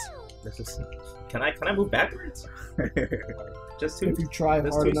spots. This is. Can I move backwards? Just two. If you try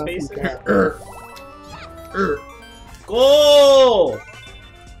Just hard two enough, you spaces. can. Goal!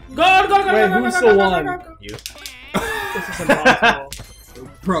 Go! Wait, who's the one? You. This is impossible.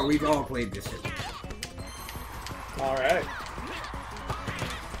 Bro, we've all played this shit. Alright.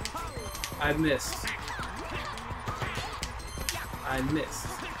 I missed. I missed.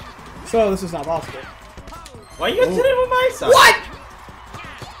 So, this is not possible. Why you sitting on my side? What?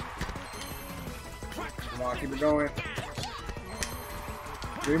 Come on, keep it going.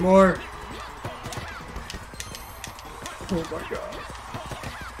 3 more. Oh my god.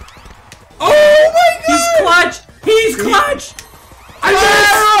 Oh my god! He's clutch! He's clutch!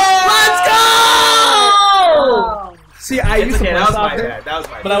 Let's go! See, I It's used to okay, play that was my soccer, bad. That was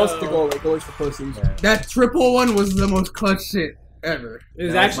my but bad. I was the goalie. Goalies for pussies. That triple one was the most clutch shit ever. It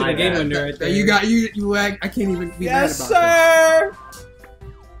was That was actually my the game bad. winner right there. You got you I can't even be Yes, mad about sir!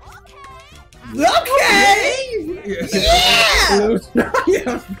 Okay! that.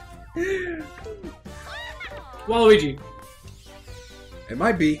 Yeah! Waluigi. It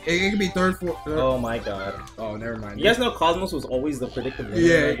might be. It could be third, fourth. Oh my god. Oh, never mind. You guys know Cosmos was always the predicted winner.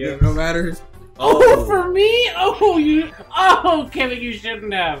 Yeah, I guess? no matter. Oh, for me? Oh, you. Oh, Kevin, you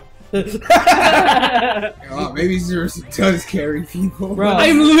shouldn't have. Oh, maybe Zeus does carry people. Bro.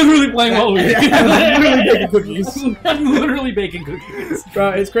 I'm literally playing Waluigi. I'm literally baking cookies. I'm literally baking cookies.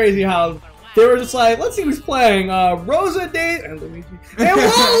 Bro, it's crazy how they were just like, let's see who's playing. Rosa Day and Luigi. And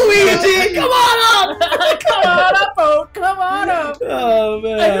Waluigi! Come on up! Come on up, oh, come on up. Oh,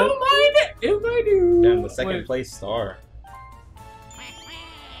 man. I don't mind it if I do. Damn, the second Wait, place star.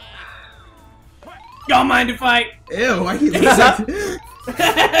 Y'all mind if I? Ew, why he listen?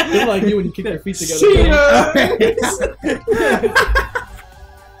 They're like you when you kick your feet together.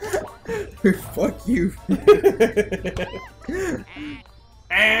 Fuck you.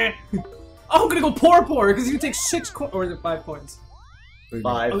 Oh, I'm gonna go poor because you take 6 coins, or is it 5 coins? 5.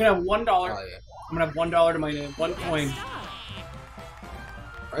 I'm gonna have $1. Oh, yeah. I'm gonna have $1 to my name, 1 coin.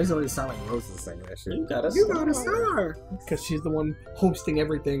 Why does it always sound like Rosa saying that shit? You got a You got a star. Because she's the one hosting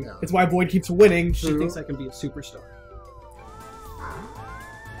everything. It's why VoiD keeps winning. She thinks I can be a superstar.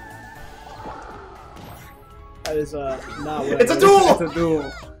 That is not what It's I a do. duel! It's a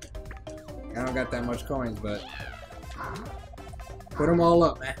duel. I don't got that much coins, but put them all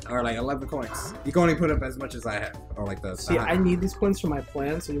up, man. Or like 11 coins. You can only put up as much as I have, or like the. See, I need these points for my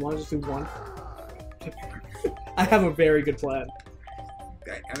plan, so you want to just do one? I have a very good plan.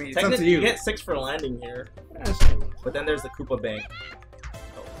 I mean, it's up to Technically, you you. get 6 for landing here, but then there's the Koopa Bank.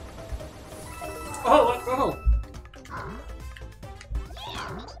 Oh.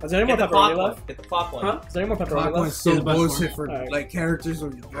 Is there any more Get the pepperoni clock one. left? Get the clock one. Huh? Is there any more Clock pepperoni one's left? so Yeah, the best bullshit one. for Alright. like characters or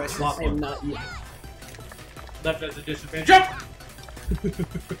dresses. I am not eating. Left as a disadvantage. Jump!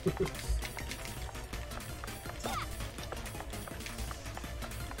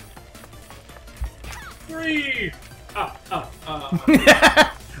 3!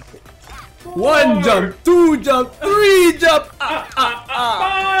 1 jump, 2 jump, 3 jump!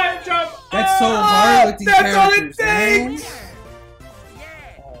 5 jump! That's so hard with these That's all it characters, man. takes!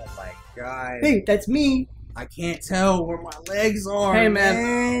 guy. Hey, that's me. I can't tell where my legs are. Hey,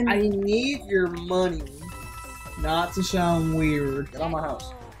 man. I need your money. Not to sound weird. Get out of my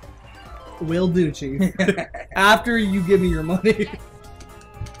house. Will do, Chief. After you give me your money.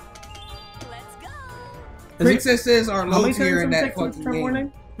 Let's go. Princesses are How low many tier turns in does it that take for fucking turn game.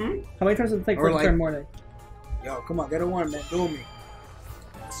 morning? How many turns does it take Or for like- turn morning? Yo, come on, get a one, man. Do me.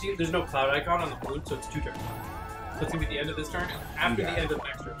 See, there's no cloud icon on the balloon, so it's 2 turns. So it's gonna be the end of this turn. After the end of the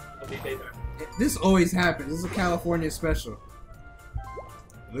next turn, it'll be daytime. This always happens. This is a California special.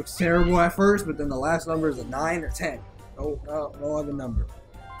 It looks terrible at first, but then the last number is a 9 or 10. No other number.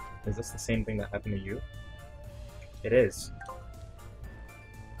 Is this the same thing that happened to you? It is.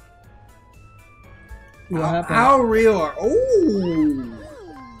 What happened? How real are? Oh.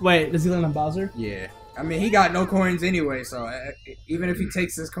 Wait, does he land on Bowser? Yeah. I mean, he got no coins anyway, so even if he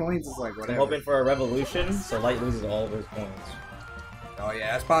takes his coins, it's like I'm whatever. hoping for a revolution, so Light loses all of his coins. Oh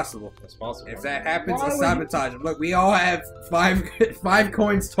yeah, that's possible. That's possible. If that happens, Why let's would you- sabotage him. Look, we all have five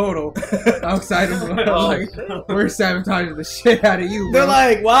coins total outside of we're sabotaging the shit out of you, bro. They're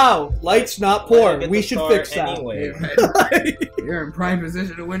like, wow, Light's not Well, poor. I get We the should star fix that. anyway. Yeah, man. You're in prime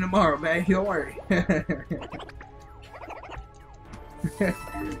position to win tomorrow, man. Don't worry.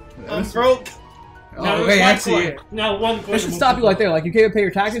 I'm broke. Oh, wait, actually, Now one coin. They should stop you like there. Like, you can't pay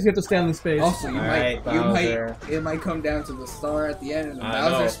your taxes, you have to stay on this space. also you Alright, might it might come down to the star at the end and the I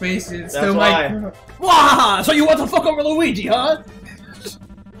Bowser know. space and it That's still why. might. Wah! So you want to fuck over Luigi, huh?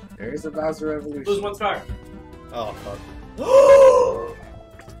 There is a Bowser Lose revolution. 1 star. Oh fuck.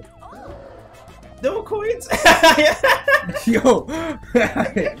 No coins. Yo,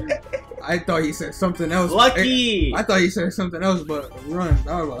 I thought he said something else. Lucky. I thought he said something else, but run.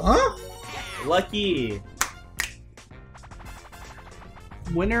 I was like, huh? Lucky.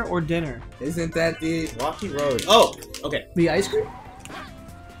 Winner or dinner? Isn't that the? Rocky Road. Oh, okay. The ice cream?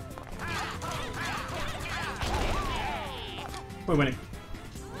 We're winning.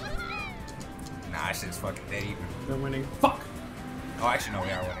 Nah, that shit's fucking dead even. We're winning. Fuck. Oh, actually, no,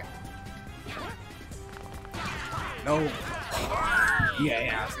 we are winning. No.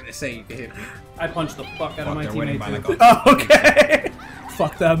 Yeah, I was gonna say you could hit me. I punched the fuck out of my They're winning by teammate like too. a- Oh, okay.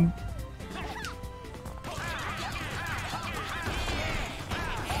 Fuck them.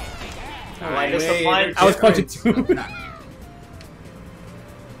 Light is supplying. I was punching too.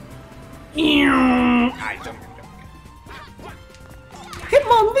 I jumped. Hit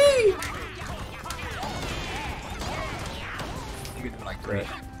on me! You could do like 3.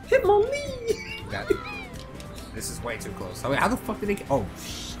 Hit on me! This is way too close. Oh, wait, how the fuck did they get? Oh,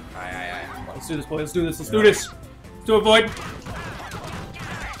 shh. Aye. Let's do this, boy. Let's do this. Let's do this. Let's do it, VoiD.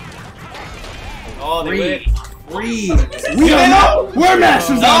 Oh, they win. We're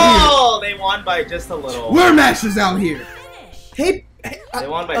masters out Oh, they won by just a little. here. We're masters out here. Hey, They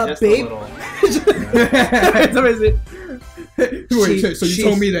won by just babe. a little. Wait, so you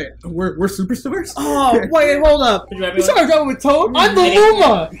told me that we're superstars? Oh, wait, hold up. You started driving with Toad? I'm the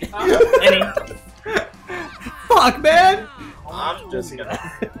Luma! Any, Fuck, man! I'm just gonna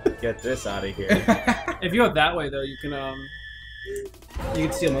get this out of here. If you go that way, though, you can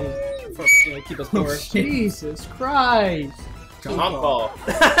steal money. For, keep us poor. Jesus Christ. Jump ball.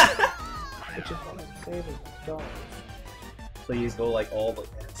 Please go like all the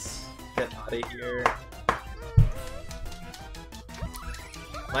yes. Get out of here.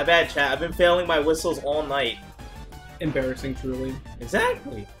 My bad, chat. I've been failing my whistles all night. Embarrassing, truly.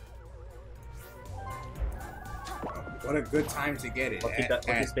 Exactly. What a good time to get it Lucky at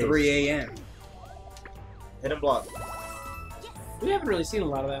space. 3 a.m. Hit and block. We haven't really seen a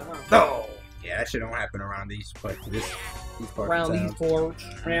lot of that, huh? No. Yeah, that shit don't happen around these parts. These parts. Around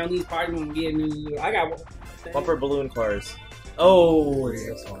these parties when we get me. I got one. Bumper balloon cars. Oh, it's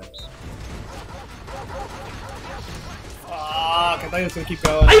this one. Fuck, I thought he was gonna keep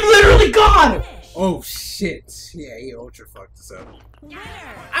going. I'm literally gone! Oh shit! Yeah, he ultra fucked us up.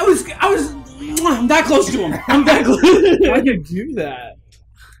 I was that close to him. I'm that close. Why'd you do that?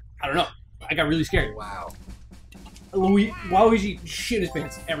 I don't know. I got really scared. Wow. Waluigi shit his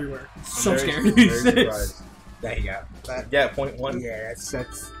pants everywhere. So scared. Very surprised. That he got. That, Yeah, 0.1. yeah, that's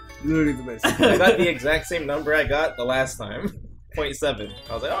literally the best. I got the exact same number I got the last time. 0.7.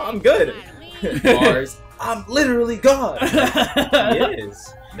 I was like, oh, I'm good. Bars. I'm literally God. He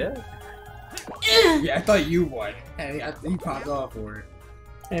is. Yeah. Yeah, I thought you won. And he popped off for it.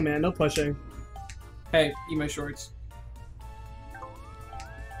 Hey man, no pushing. Hey, eat my shorts.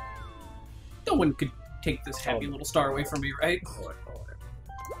 No one could take this happy little star away from me, right?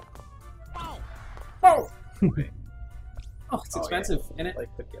 Oh, it's expensive, isn't it? Like,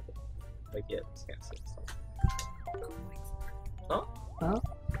 yeah, can't say stuff. Huh? Huh?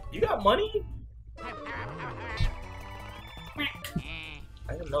 You got money?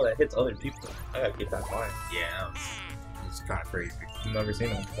 I didn't know that hits other people. I gotta keep that in mind. Yeah, it's kind of crazy. I've never seen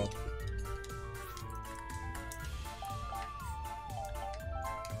that before.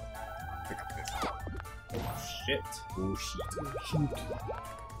 Pick up this. Oh shit. Oh shit.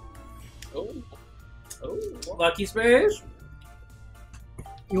 Oh. Oh. Lucky space.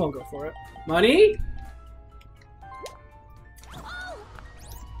 You won't go for it. Money.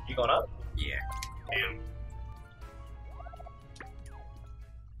 You going up? Yeah. Damn.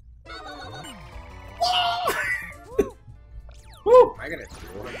 Woo. Am I gonna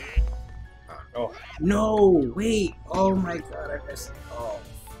do it? Oh. No! Wait! Oh my god, I missed. Oh.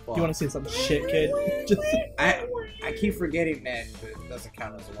 Fuck. You want to see some shit, kid? Just I keep forgetting that it doesn't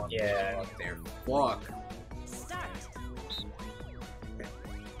count as one. Yeah. Up there. Fuck.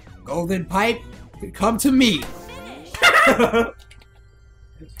 Golden pipe, come to me.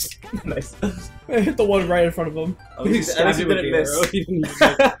 Nice. hit the one right in front of him. At least you didn't miss.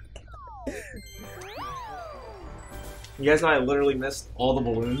 You guys know I literally missed all the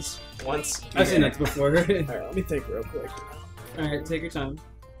balloons once. I've seen that before. Alright, let me think real quick. Alright, take your time.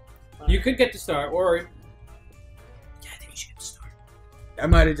 You could get to start, or... Yeah, I think you should get to start. That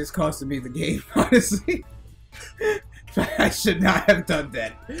might have just costed me the game, honestly. I should not have done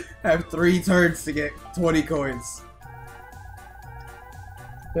that. I have 3 turns to get 20 coins.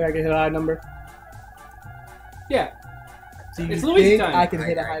 Think I can hit a high number? Yeah. Do you It's Luigi's think time. I can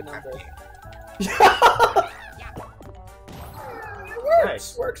hit a high number?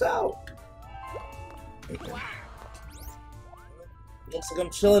 Nice. Works out. Looks like I'm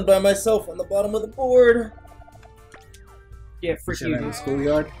chilling by myself on the bottom of the board. Yeah, for Should I in the you.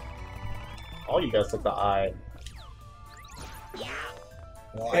 schoolyard? All you guys took the eye.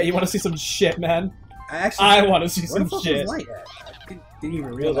 Hey, you want to see some shit, man? I want to see Where the some fuck shit. was light at? I didn't even It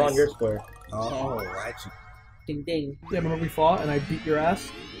was realize. on your square. Oh, I see. Ding ding. Yeah, remember we fought and I beat your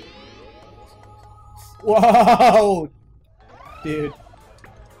ass? Whoa! Dude.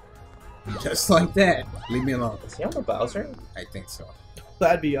 Just like that. Leave me alone. Is he on the Bowser? I think so.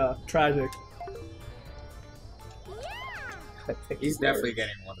 That'd be, tragic. He's definitely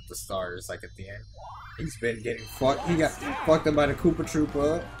getting one of the stars, like, at the end. He's been getting fucked. He got fucked up by the Koopa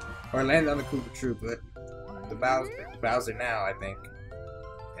Troopa. Or landed on the Koopa Troopa. The Bowser now, I think.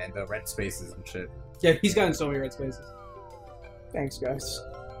 And the red spaces and shit. Yeah, he's gotten so many red spaces. Thanks, guys.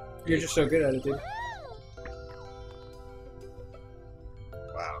 You're just so good at it, dude.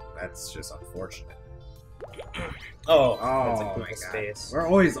 Wow, that's just unfortunate. Oh, Oh, that's a my quick God. space. We're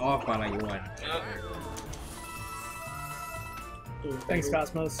always off by like 1. Thanks,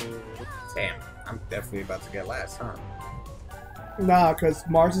 Cosmos. Damn, I'm definitely about to get last, huh? Nah, because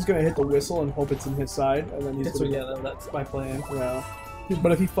Mars is gonna hit the whistle and hope it's in his side, and then he's That's gonna what, yeah, that's my plan. Yeah.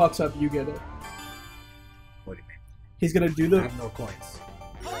 But if he fucks up, you get it. What do you mean? He's gonna do I the... have no coins.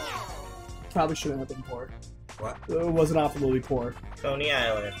 Probably shouldn't have been poor. What? It wasn't optimally poor. Coney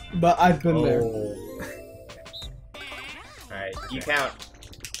Island. But I've been there. Alright, you count.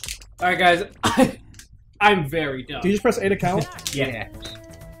 Alright, guys. I'm very dumb. Do you just press A to count? Yeah.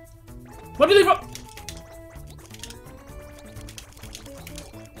 What did they...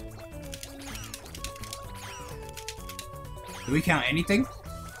 Do we count anything?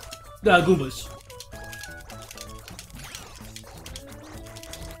 The Goombas.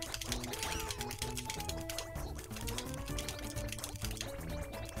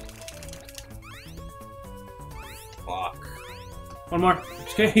 Fuck. One more.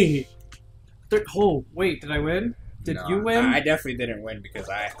 Okay. Oh, wait, did I win? Did No, you win? I definitely didn't win because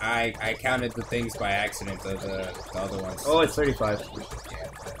I counted the things by accident, the other ones. Oh, it's 35. Yeah.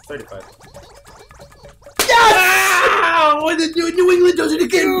 35. Ah! What did you New England does it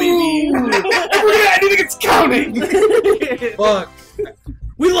again, baby! I think it's counting! Fuck.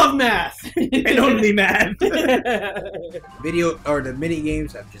 We love math! and only math! Video or the mini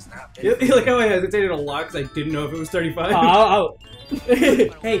games have just not been. You like how I hesitated a lot because I didn't know if it was 35?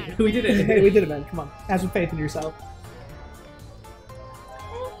 Hey, we did it! Hey, we did it, man. Come on. Have some faith in yourself.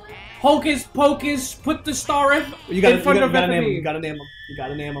 Hocus pocus, put the star in front of gotta name him. me. You gotta name him. You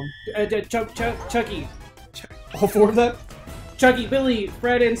gotta name him. Chucky. All 4 of them? Chucky, Billy,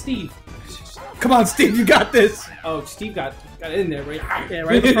 Fred, and Steve. Come on, Steve, you got this! Oh, Steve got it in there, right? Yeah,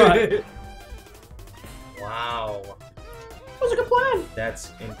 right in the front. Wow. That was a good plan.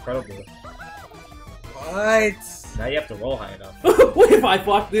 That's incredible. What? Now you have to roll high enough. What if I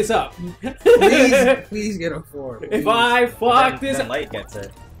fuck this up? Please get a 4. If I fuck this Then up. Light gets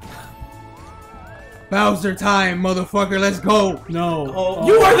it. Bowser time, motherfucker, let's go! No. Oh,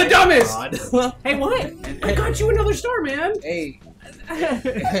 You are the dumbest! God. Hey, what? I got you another star, man. Hey,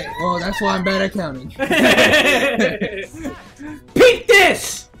 Hey, well, that's why I'm bad at counting. Peep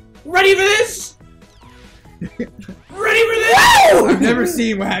this! Ready for this? Ready for this? I've never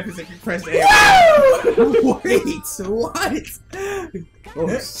seen what happens if you press A. Wait, what?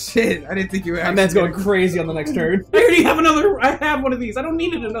 Oh shit! I didn't think you were. My man's going crazy on the next turn. I already have another. I have one of these. I don't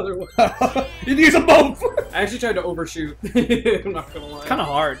need another one. You use them both. I actually tried to overshoot. I'm not gonna lie. Kind of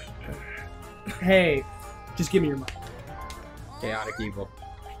hard. Hey, just give me your money. Chaotic evil.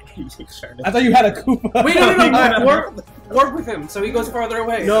 I thought you had a Koopa. Wait, no. Work with him so he goes farther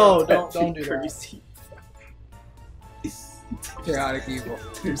away. No, don't do that. Chaotic evil.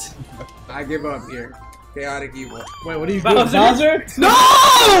 I give up here. Chaotic evil. Wait, what are you doing, Bowser?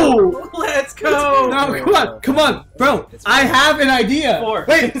 No! Let's go! No, come on, bro. I have an idea. 4.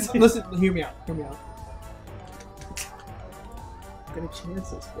 Wait, listen, hear me out. I'm gonna chance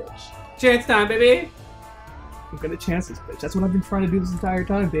this bitch. Chance time, baby. I'm gonna chance this bitch. That's what I've been trying to do this entire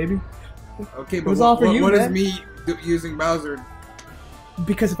time, baby. Okay, It but was all for you, what is man. me using Bowser?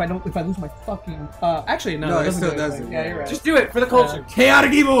 Because if I lose my fucking, actually no, it still do doesn't. anything. Yeah, you're right. Just do it for the culture.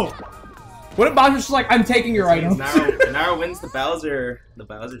 Chaotic evil. What if Bowser's just like, I'm taking your items? Nairo wins the Bowser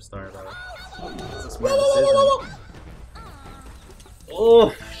star though. That's a smart decision.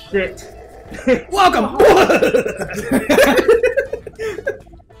 Oh shit! Welcome.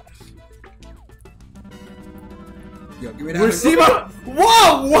 Yo, give me that. Receive a.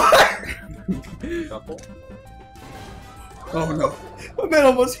 Whoa! What? Couple. Oh no. My man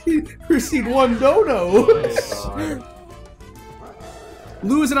almost received one dono. God.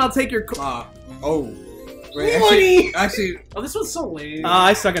 Lose and I'll take your. Oh. Wait, Money! actually, Oh, this one's so lame.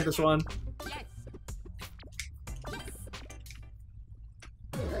 I suck at this one.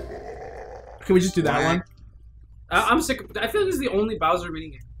 Can we just do that one? I'm sick. I feel like this is the only Bowser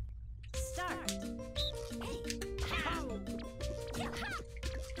minigame.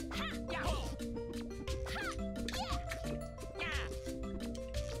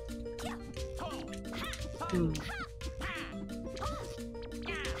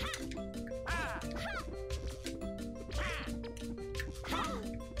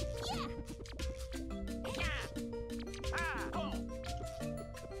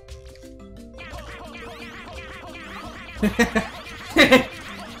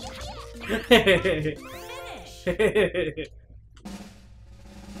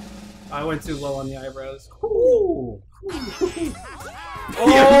 I went too low on the eyebrows. Ooh. Oh,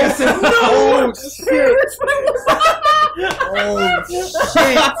 yes, no! Oh shit! Oh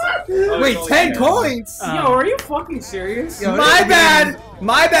shit! Wait, 10 coins! Yo, are you fucking serious? Yo, My bad!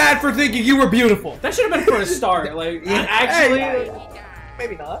 My bad for thinking you were beautiful. That should have been for a start. Like, actually,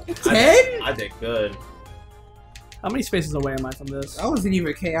 Maybe not. 10? I did good. How many spaces away am I from this? That wasn't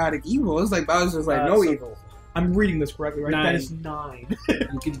even chaotic evil. It was like Bowser's like no so- evil. I'm reading this correctly, right? 9. That is 9.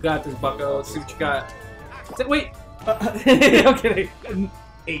 you got this, Bucko. Let's see what you got. Wait. I'm kidding.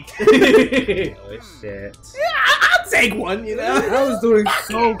 8. Oh shit. I'll take one, you know? I was doing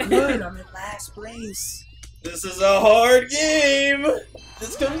so good. I'm in last place. This is a hard game.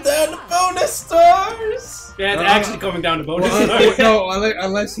 This comes down to bonus stars. Yeah, it's actually coming down to bonus. No,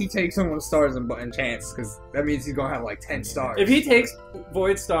 unless he takes someone's stars and chance, because that means he's gonna have like 10 stars. If he takes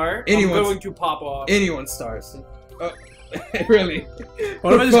VoiD Star, Anyone's- I'm going to pop off. Anyone's stars. Really?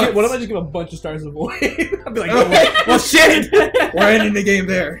 What if I just give a bunch of stars to VoiD? I'd be like, well, shit! We're ending the game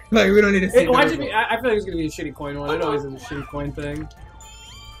there. Like, we don't need to see Why'd that. you be, I feel like it's gonna be a shitty coin one. It always is a shitty coin thing.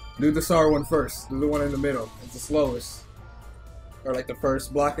 Do the star one first. Do the one in the middle. It's the slowest. Or like the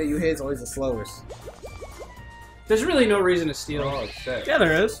first block that you hit is always the slowest. There's really no reason to steal. Oh shit. Yeah,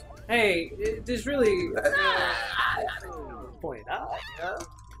 there is. Hey, there's really. Point out, yeah.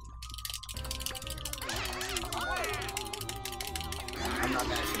 I'm not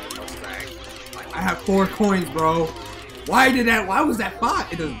that shit. I have 4 coins, bro. Why was that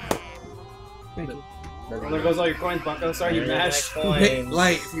 5? It doesn't matter. Thank you. There goes all your coins, Bucko. Sorry, you mashed.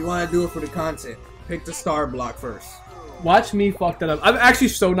 Like, if you want to do it for the content, pick the star block first. Watch me fuck that up. I'm actually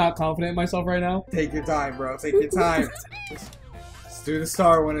so not confident in myself right now. Take your time, bro. Take your time. Just do the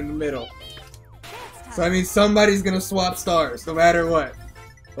star one in the middle. So, I mean, somebody's gonna swap stars, no matter what.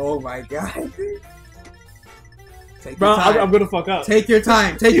 Oh my god. Take Bro, your time. I'm gonna fuck up. Take your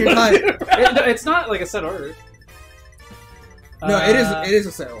time. Take your time. It's not like a set order. No, it is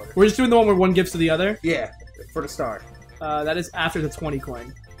a set order. We're just doing the one where one gives to the other? Yeah, for the star. That is after the 20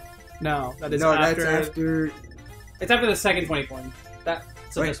 coin. No, that is No, after... that's after. It's after the second 20 coin.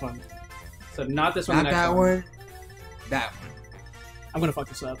 So Wait. this one. So not this one. Not the next that one. one. That one. I'm gonna fuck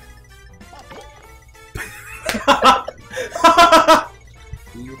this up.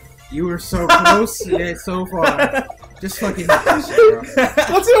 You were so close, yet so far. Just fucking hit this shit, bro.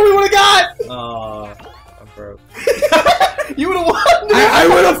 Let's see what we would have got. I'm broke. You would have won. I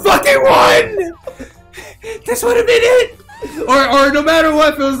would have fucking won. This would have been it. Or no matter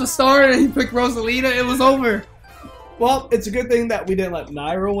what, if it was the star and he picked Rosalina, it was over. Well, it's a good thing that we didn't let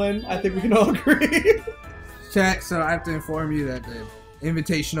Nairo win. I think we can all agree. Chat, so I have to inform you that the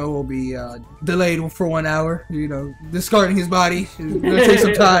Invitational will be delayed for 1 hour. You know, discarding his body. It's gonna take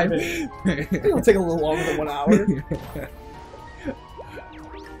some time. It'll take a little longer than 1 hour.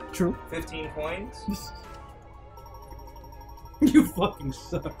 True. 15 coins. You fucking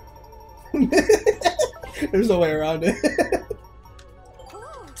suck. There's no way around it.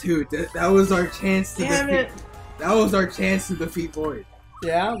 Dude, that was our chance to Damn defeat. it. That was our chance to defeat VoiD.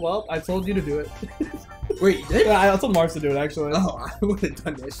 Yeah, well, I told you to do it. Wait, you did? Yeah, I told Mars to do it, actually. Oh, I would have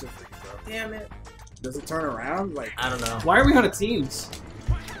done that shit for you, bro. Damn it. Does it turn around? Like, I don't know. Why are we on a teams?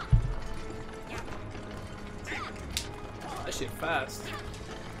 Oh, that shit fast.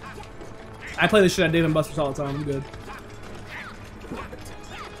 I play this shit at Dave & Buster's all the time. I'm good.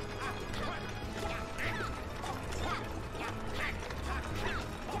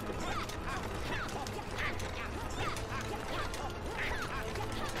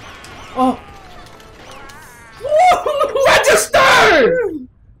 Oh! Register!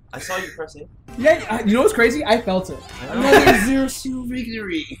 I saw you press it. Yeah, you know what's crazy? I felt it. another 0-2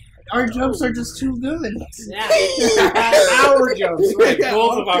 victory. Our jumps are just too good. Our jumps, right?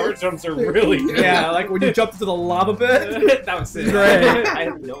 Both of our jumps are really good. Yeah, like when you jumped into the lava pit. That was sick. Great. I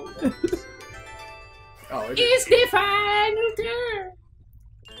have no. Oh, It's the final turn.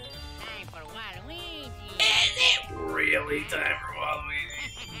 Time for Waluigi. Really time for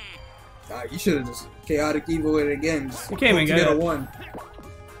Waluigi. you should have just chaotic evil it again. Just You can't even put get together it. one.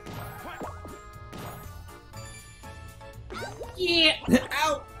 Yeah.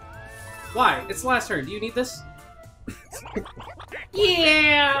 Ow! Why? It's the last turn. Do you need this?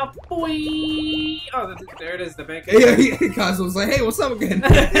 Yeah, boy. Oh, there it is, the bank. Yeah, Cosmo was like, hey, what's up again? Oh,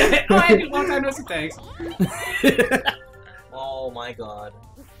 I had a long time no see, thanks. Oh my god.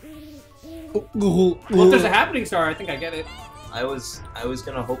 Well, if there's a happening star, I think I get it. I was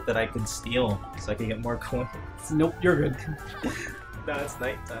gonna hope that I could steal so I could get more coins. Nope, you're good. No, it's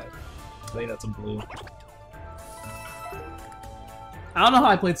nighttime. I think that's a blue. I don't know how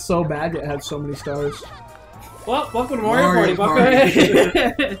I played so bad yet had so many stars. Well, welcome to Mario Party,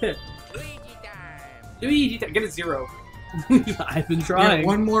 Bucko. Luigi time. Get a 0. I've been trying. Yeah,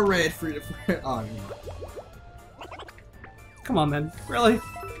 one more red for oh, no. Come on, man. Really?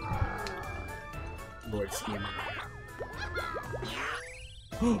 Lord Schema.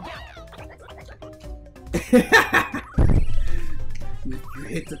 You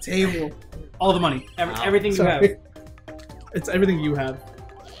hit the table. All the money. Everything you Sorry. have. It's everything you have.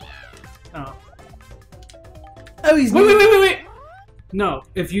 Oh. Oh, he's Wait. No,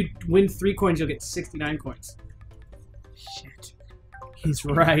 if you win 3 coins, you'll get 69 coins. Shit. He's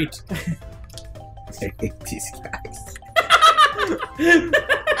right. I hate these guys.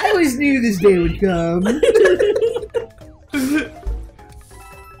 I always knew this day would come. I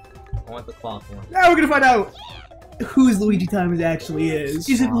want the cloth one. Now we're gonna find out whose Luigi time it actually is.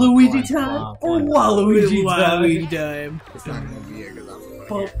 Is it Come Luigi on, time come or on. Waluigi time? Waluigi time. It's not gonna be here because I'm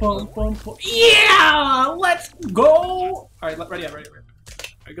Bum, bum, bum, bum. Yeah! Let's go! Alright, ready up. Alright,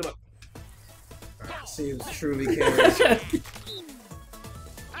 good luck. See who's truly cares.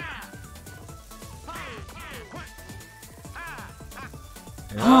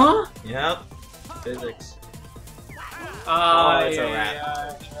 Huh? Yep. Physics. Oh, it's a yeah, wrap.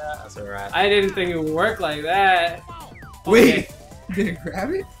 yeah. That's a wrap. I didn't think it would work like that. Wait, did it grab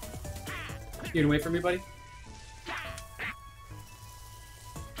it? You gonna wait for me, buddy?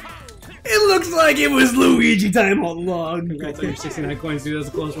 It looks like it was Luigi time all along. Congrats on your 69 coins, dude. That was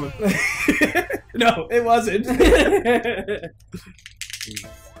a close one. No, it wasn't.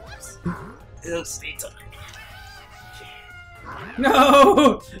 It'll stay time.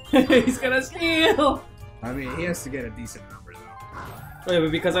 No! He's gonna steal! I mean, he has to get a decent number though. Oh, yeah,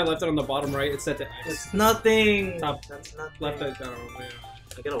 but because I left it on the bottom right, it's set to X. It's nothing. Top That's nothing. left it down. Yeah.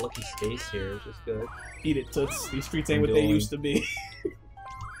 I get a lucky space here, which is good. Eat it, Toots. These streets ain't I'm what they doing- used to be.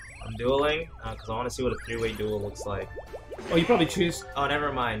 I'm dueling because I want to see what a 3-way duel looks like. Oh, you probably choose. Oh,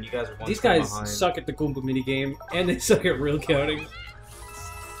 never mind. You guys are one These step guys behind. suck at the Goomba minigame, and they suck at real counting.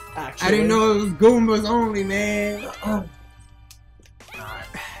 Actually. I didn't know it was Goombas only, man.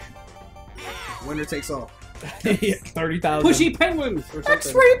 Winner takes all. 30,000. Pushy penguins! Or something.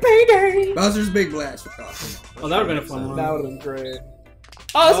 X-ray payday! Bowser's Big Blast. Oh, Oh, that would've been a fun one. That would have been great.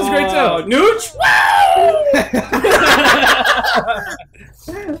 Oh, this is great too! Nooch!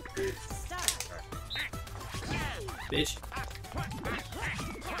 Woo!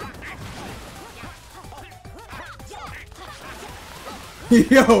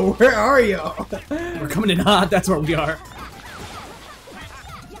 Yo, where are y'all? We're coming in hot. That's where we are.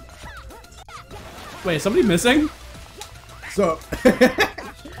 Wait, is somebody missing? So, You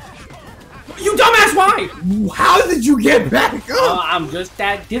dumbass! Why? how did you get back up? I'm just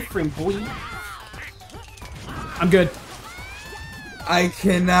that different, boy. I'm good. I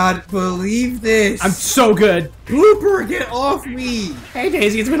cannot believe this. I'm so good. Blooper, get off me! Hey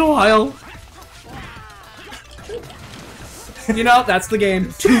Daisy, it's been a while. You know, that's the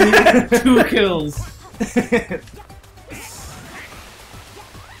game. Two kills.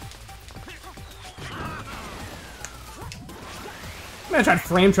 I'm gonna try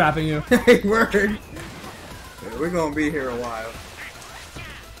frame trapping you. Hey, word. We're gonna be here a while.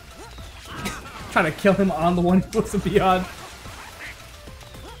 Trying to kill him on the one who was beyond.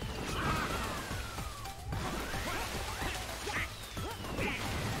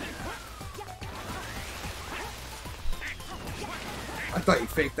 I thought you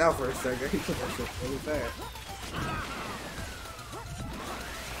faked out for a second. He took that shit really fast.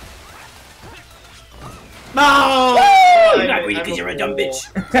 No! You're not winning because you're a dumb bitch.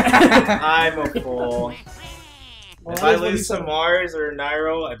 I'm a fool. If I lose to Mars or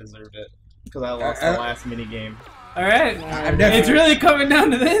Nairo, I deserve it. Because I lost the last minigame. Alright. definitely- It's really coming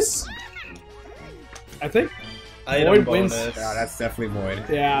down to this. I think. Item VoiD wins. bonus. No, that's definitely VoiD.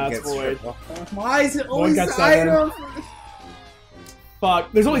 Yeah, He that's gets VoiD. triple. Why is it always got the 7. item?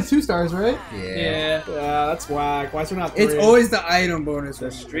 Fuck. There's only 2 stars, right? Yeah. Yeah, that's whack. Why is there not 3? It's always the item bonus.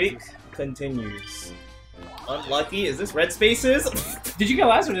 The streak continues. Unlucky? Is this red spaces? Did you get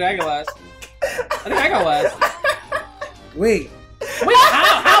last or did I get last? I think I got last. Wait. Wait,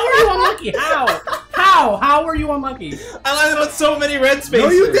 how are you unlucky? How are you unlucky? I landed on so many red spaces.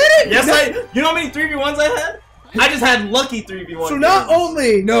 No, you didn't! Yes, You know how many 3v1s I had? I just had lucky 3v1. So not games.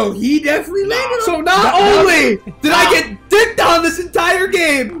 only no, he definitely landed. on- So not only did I get dicked on this entire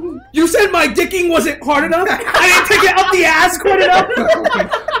game, you said my dicking wasn't hard enough? I didn't take it up the ass quick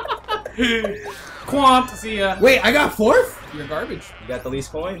enough? Quant, see ya. Wait, I got 4th. You're garbage. You got the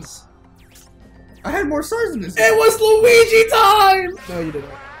least coins. I had more stars than this. It was Luigi time! No, you didn't.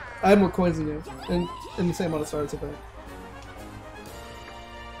 I had more coins than you. And the same amount of stars, I think.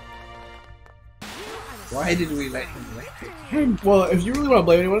 Why did we let him land? Well, if you really want to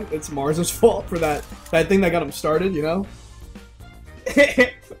blame anyone, it's Mars's fault for that thing that got him started, you know?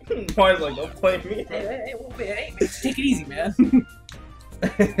 Mars like, don't blame me. Hey, take it easy, man.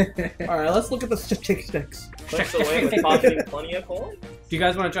 Alright, let's look at the statistics. Push away with pocketing plenty of coins. Do you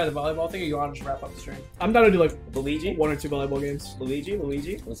guys want to try the volleyball thing, or you want to just wrap up the stream? I'm down to do like Luigi? 1 or 2 volleyball games. Luigi?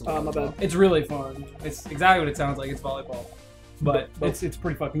 My bad. It's really fun. It's exactly what it sounds like. It's volleyball, but it's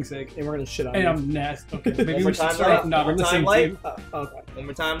pretty fucking sick. And we're gonna shit on And you. I'm nasty. Okay, maybe One we more should time, start. Light. No, One we're more the time, same Light. team. Okay. One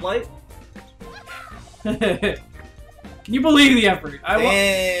more time, light. Can you believe the effort?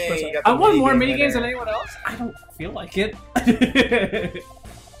 Dang, you got the I won more minigame minigames than winner. anyone else. I don't feel like it.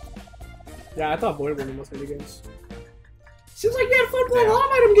 Yeah, I thought VoiD won the most minigames. Seems like you had fun playing a lot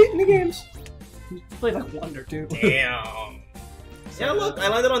of item minigames. You played like 1 or 2. Damn. Yeah, look, I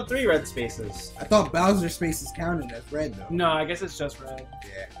landed on 3 red spaces. I thought Bowser spaces counted as red though. No, I guess it's just red.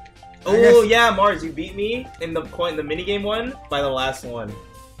 Yeah. Oh yeah, Mars, you beat me in the minigame one by the last one. You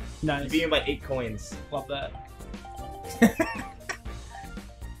Nice. beat me by 8 coins. Love that.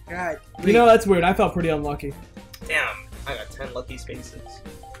 God. You know, that's weird. I felt pretty unlucky. Damn, I got 10 lucky spaces.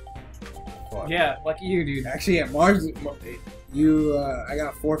 Fuck. Yeah, lucky you, dude. Actually, at Mars, you, I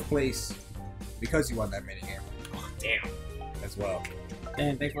got 4th place because you won that minigame Oh, damn. as well.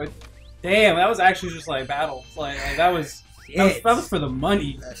 Damn, thanks, boy. Damn, that was actually just like battle. Like that was for the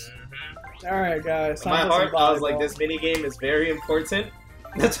money. Alright, guys. In my time for heart, some I was like, volleyball. this minigame is very important.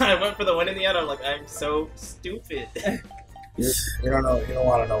 That's why I went for the win in the end. I'm like, I'm so stupid. You don't know. You don't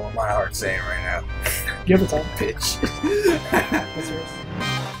want to know what my heart's saying right now. Give it time. Bitch. What's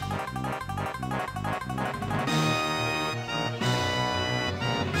yours?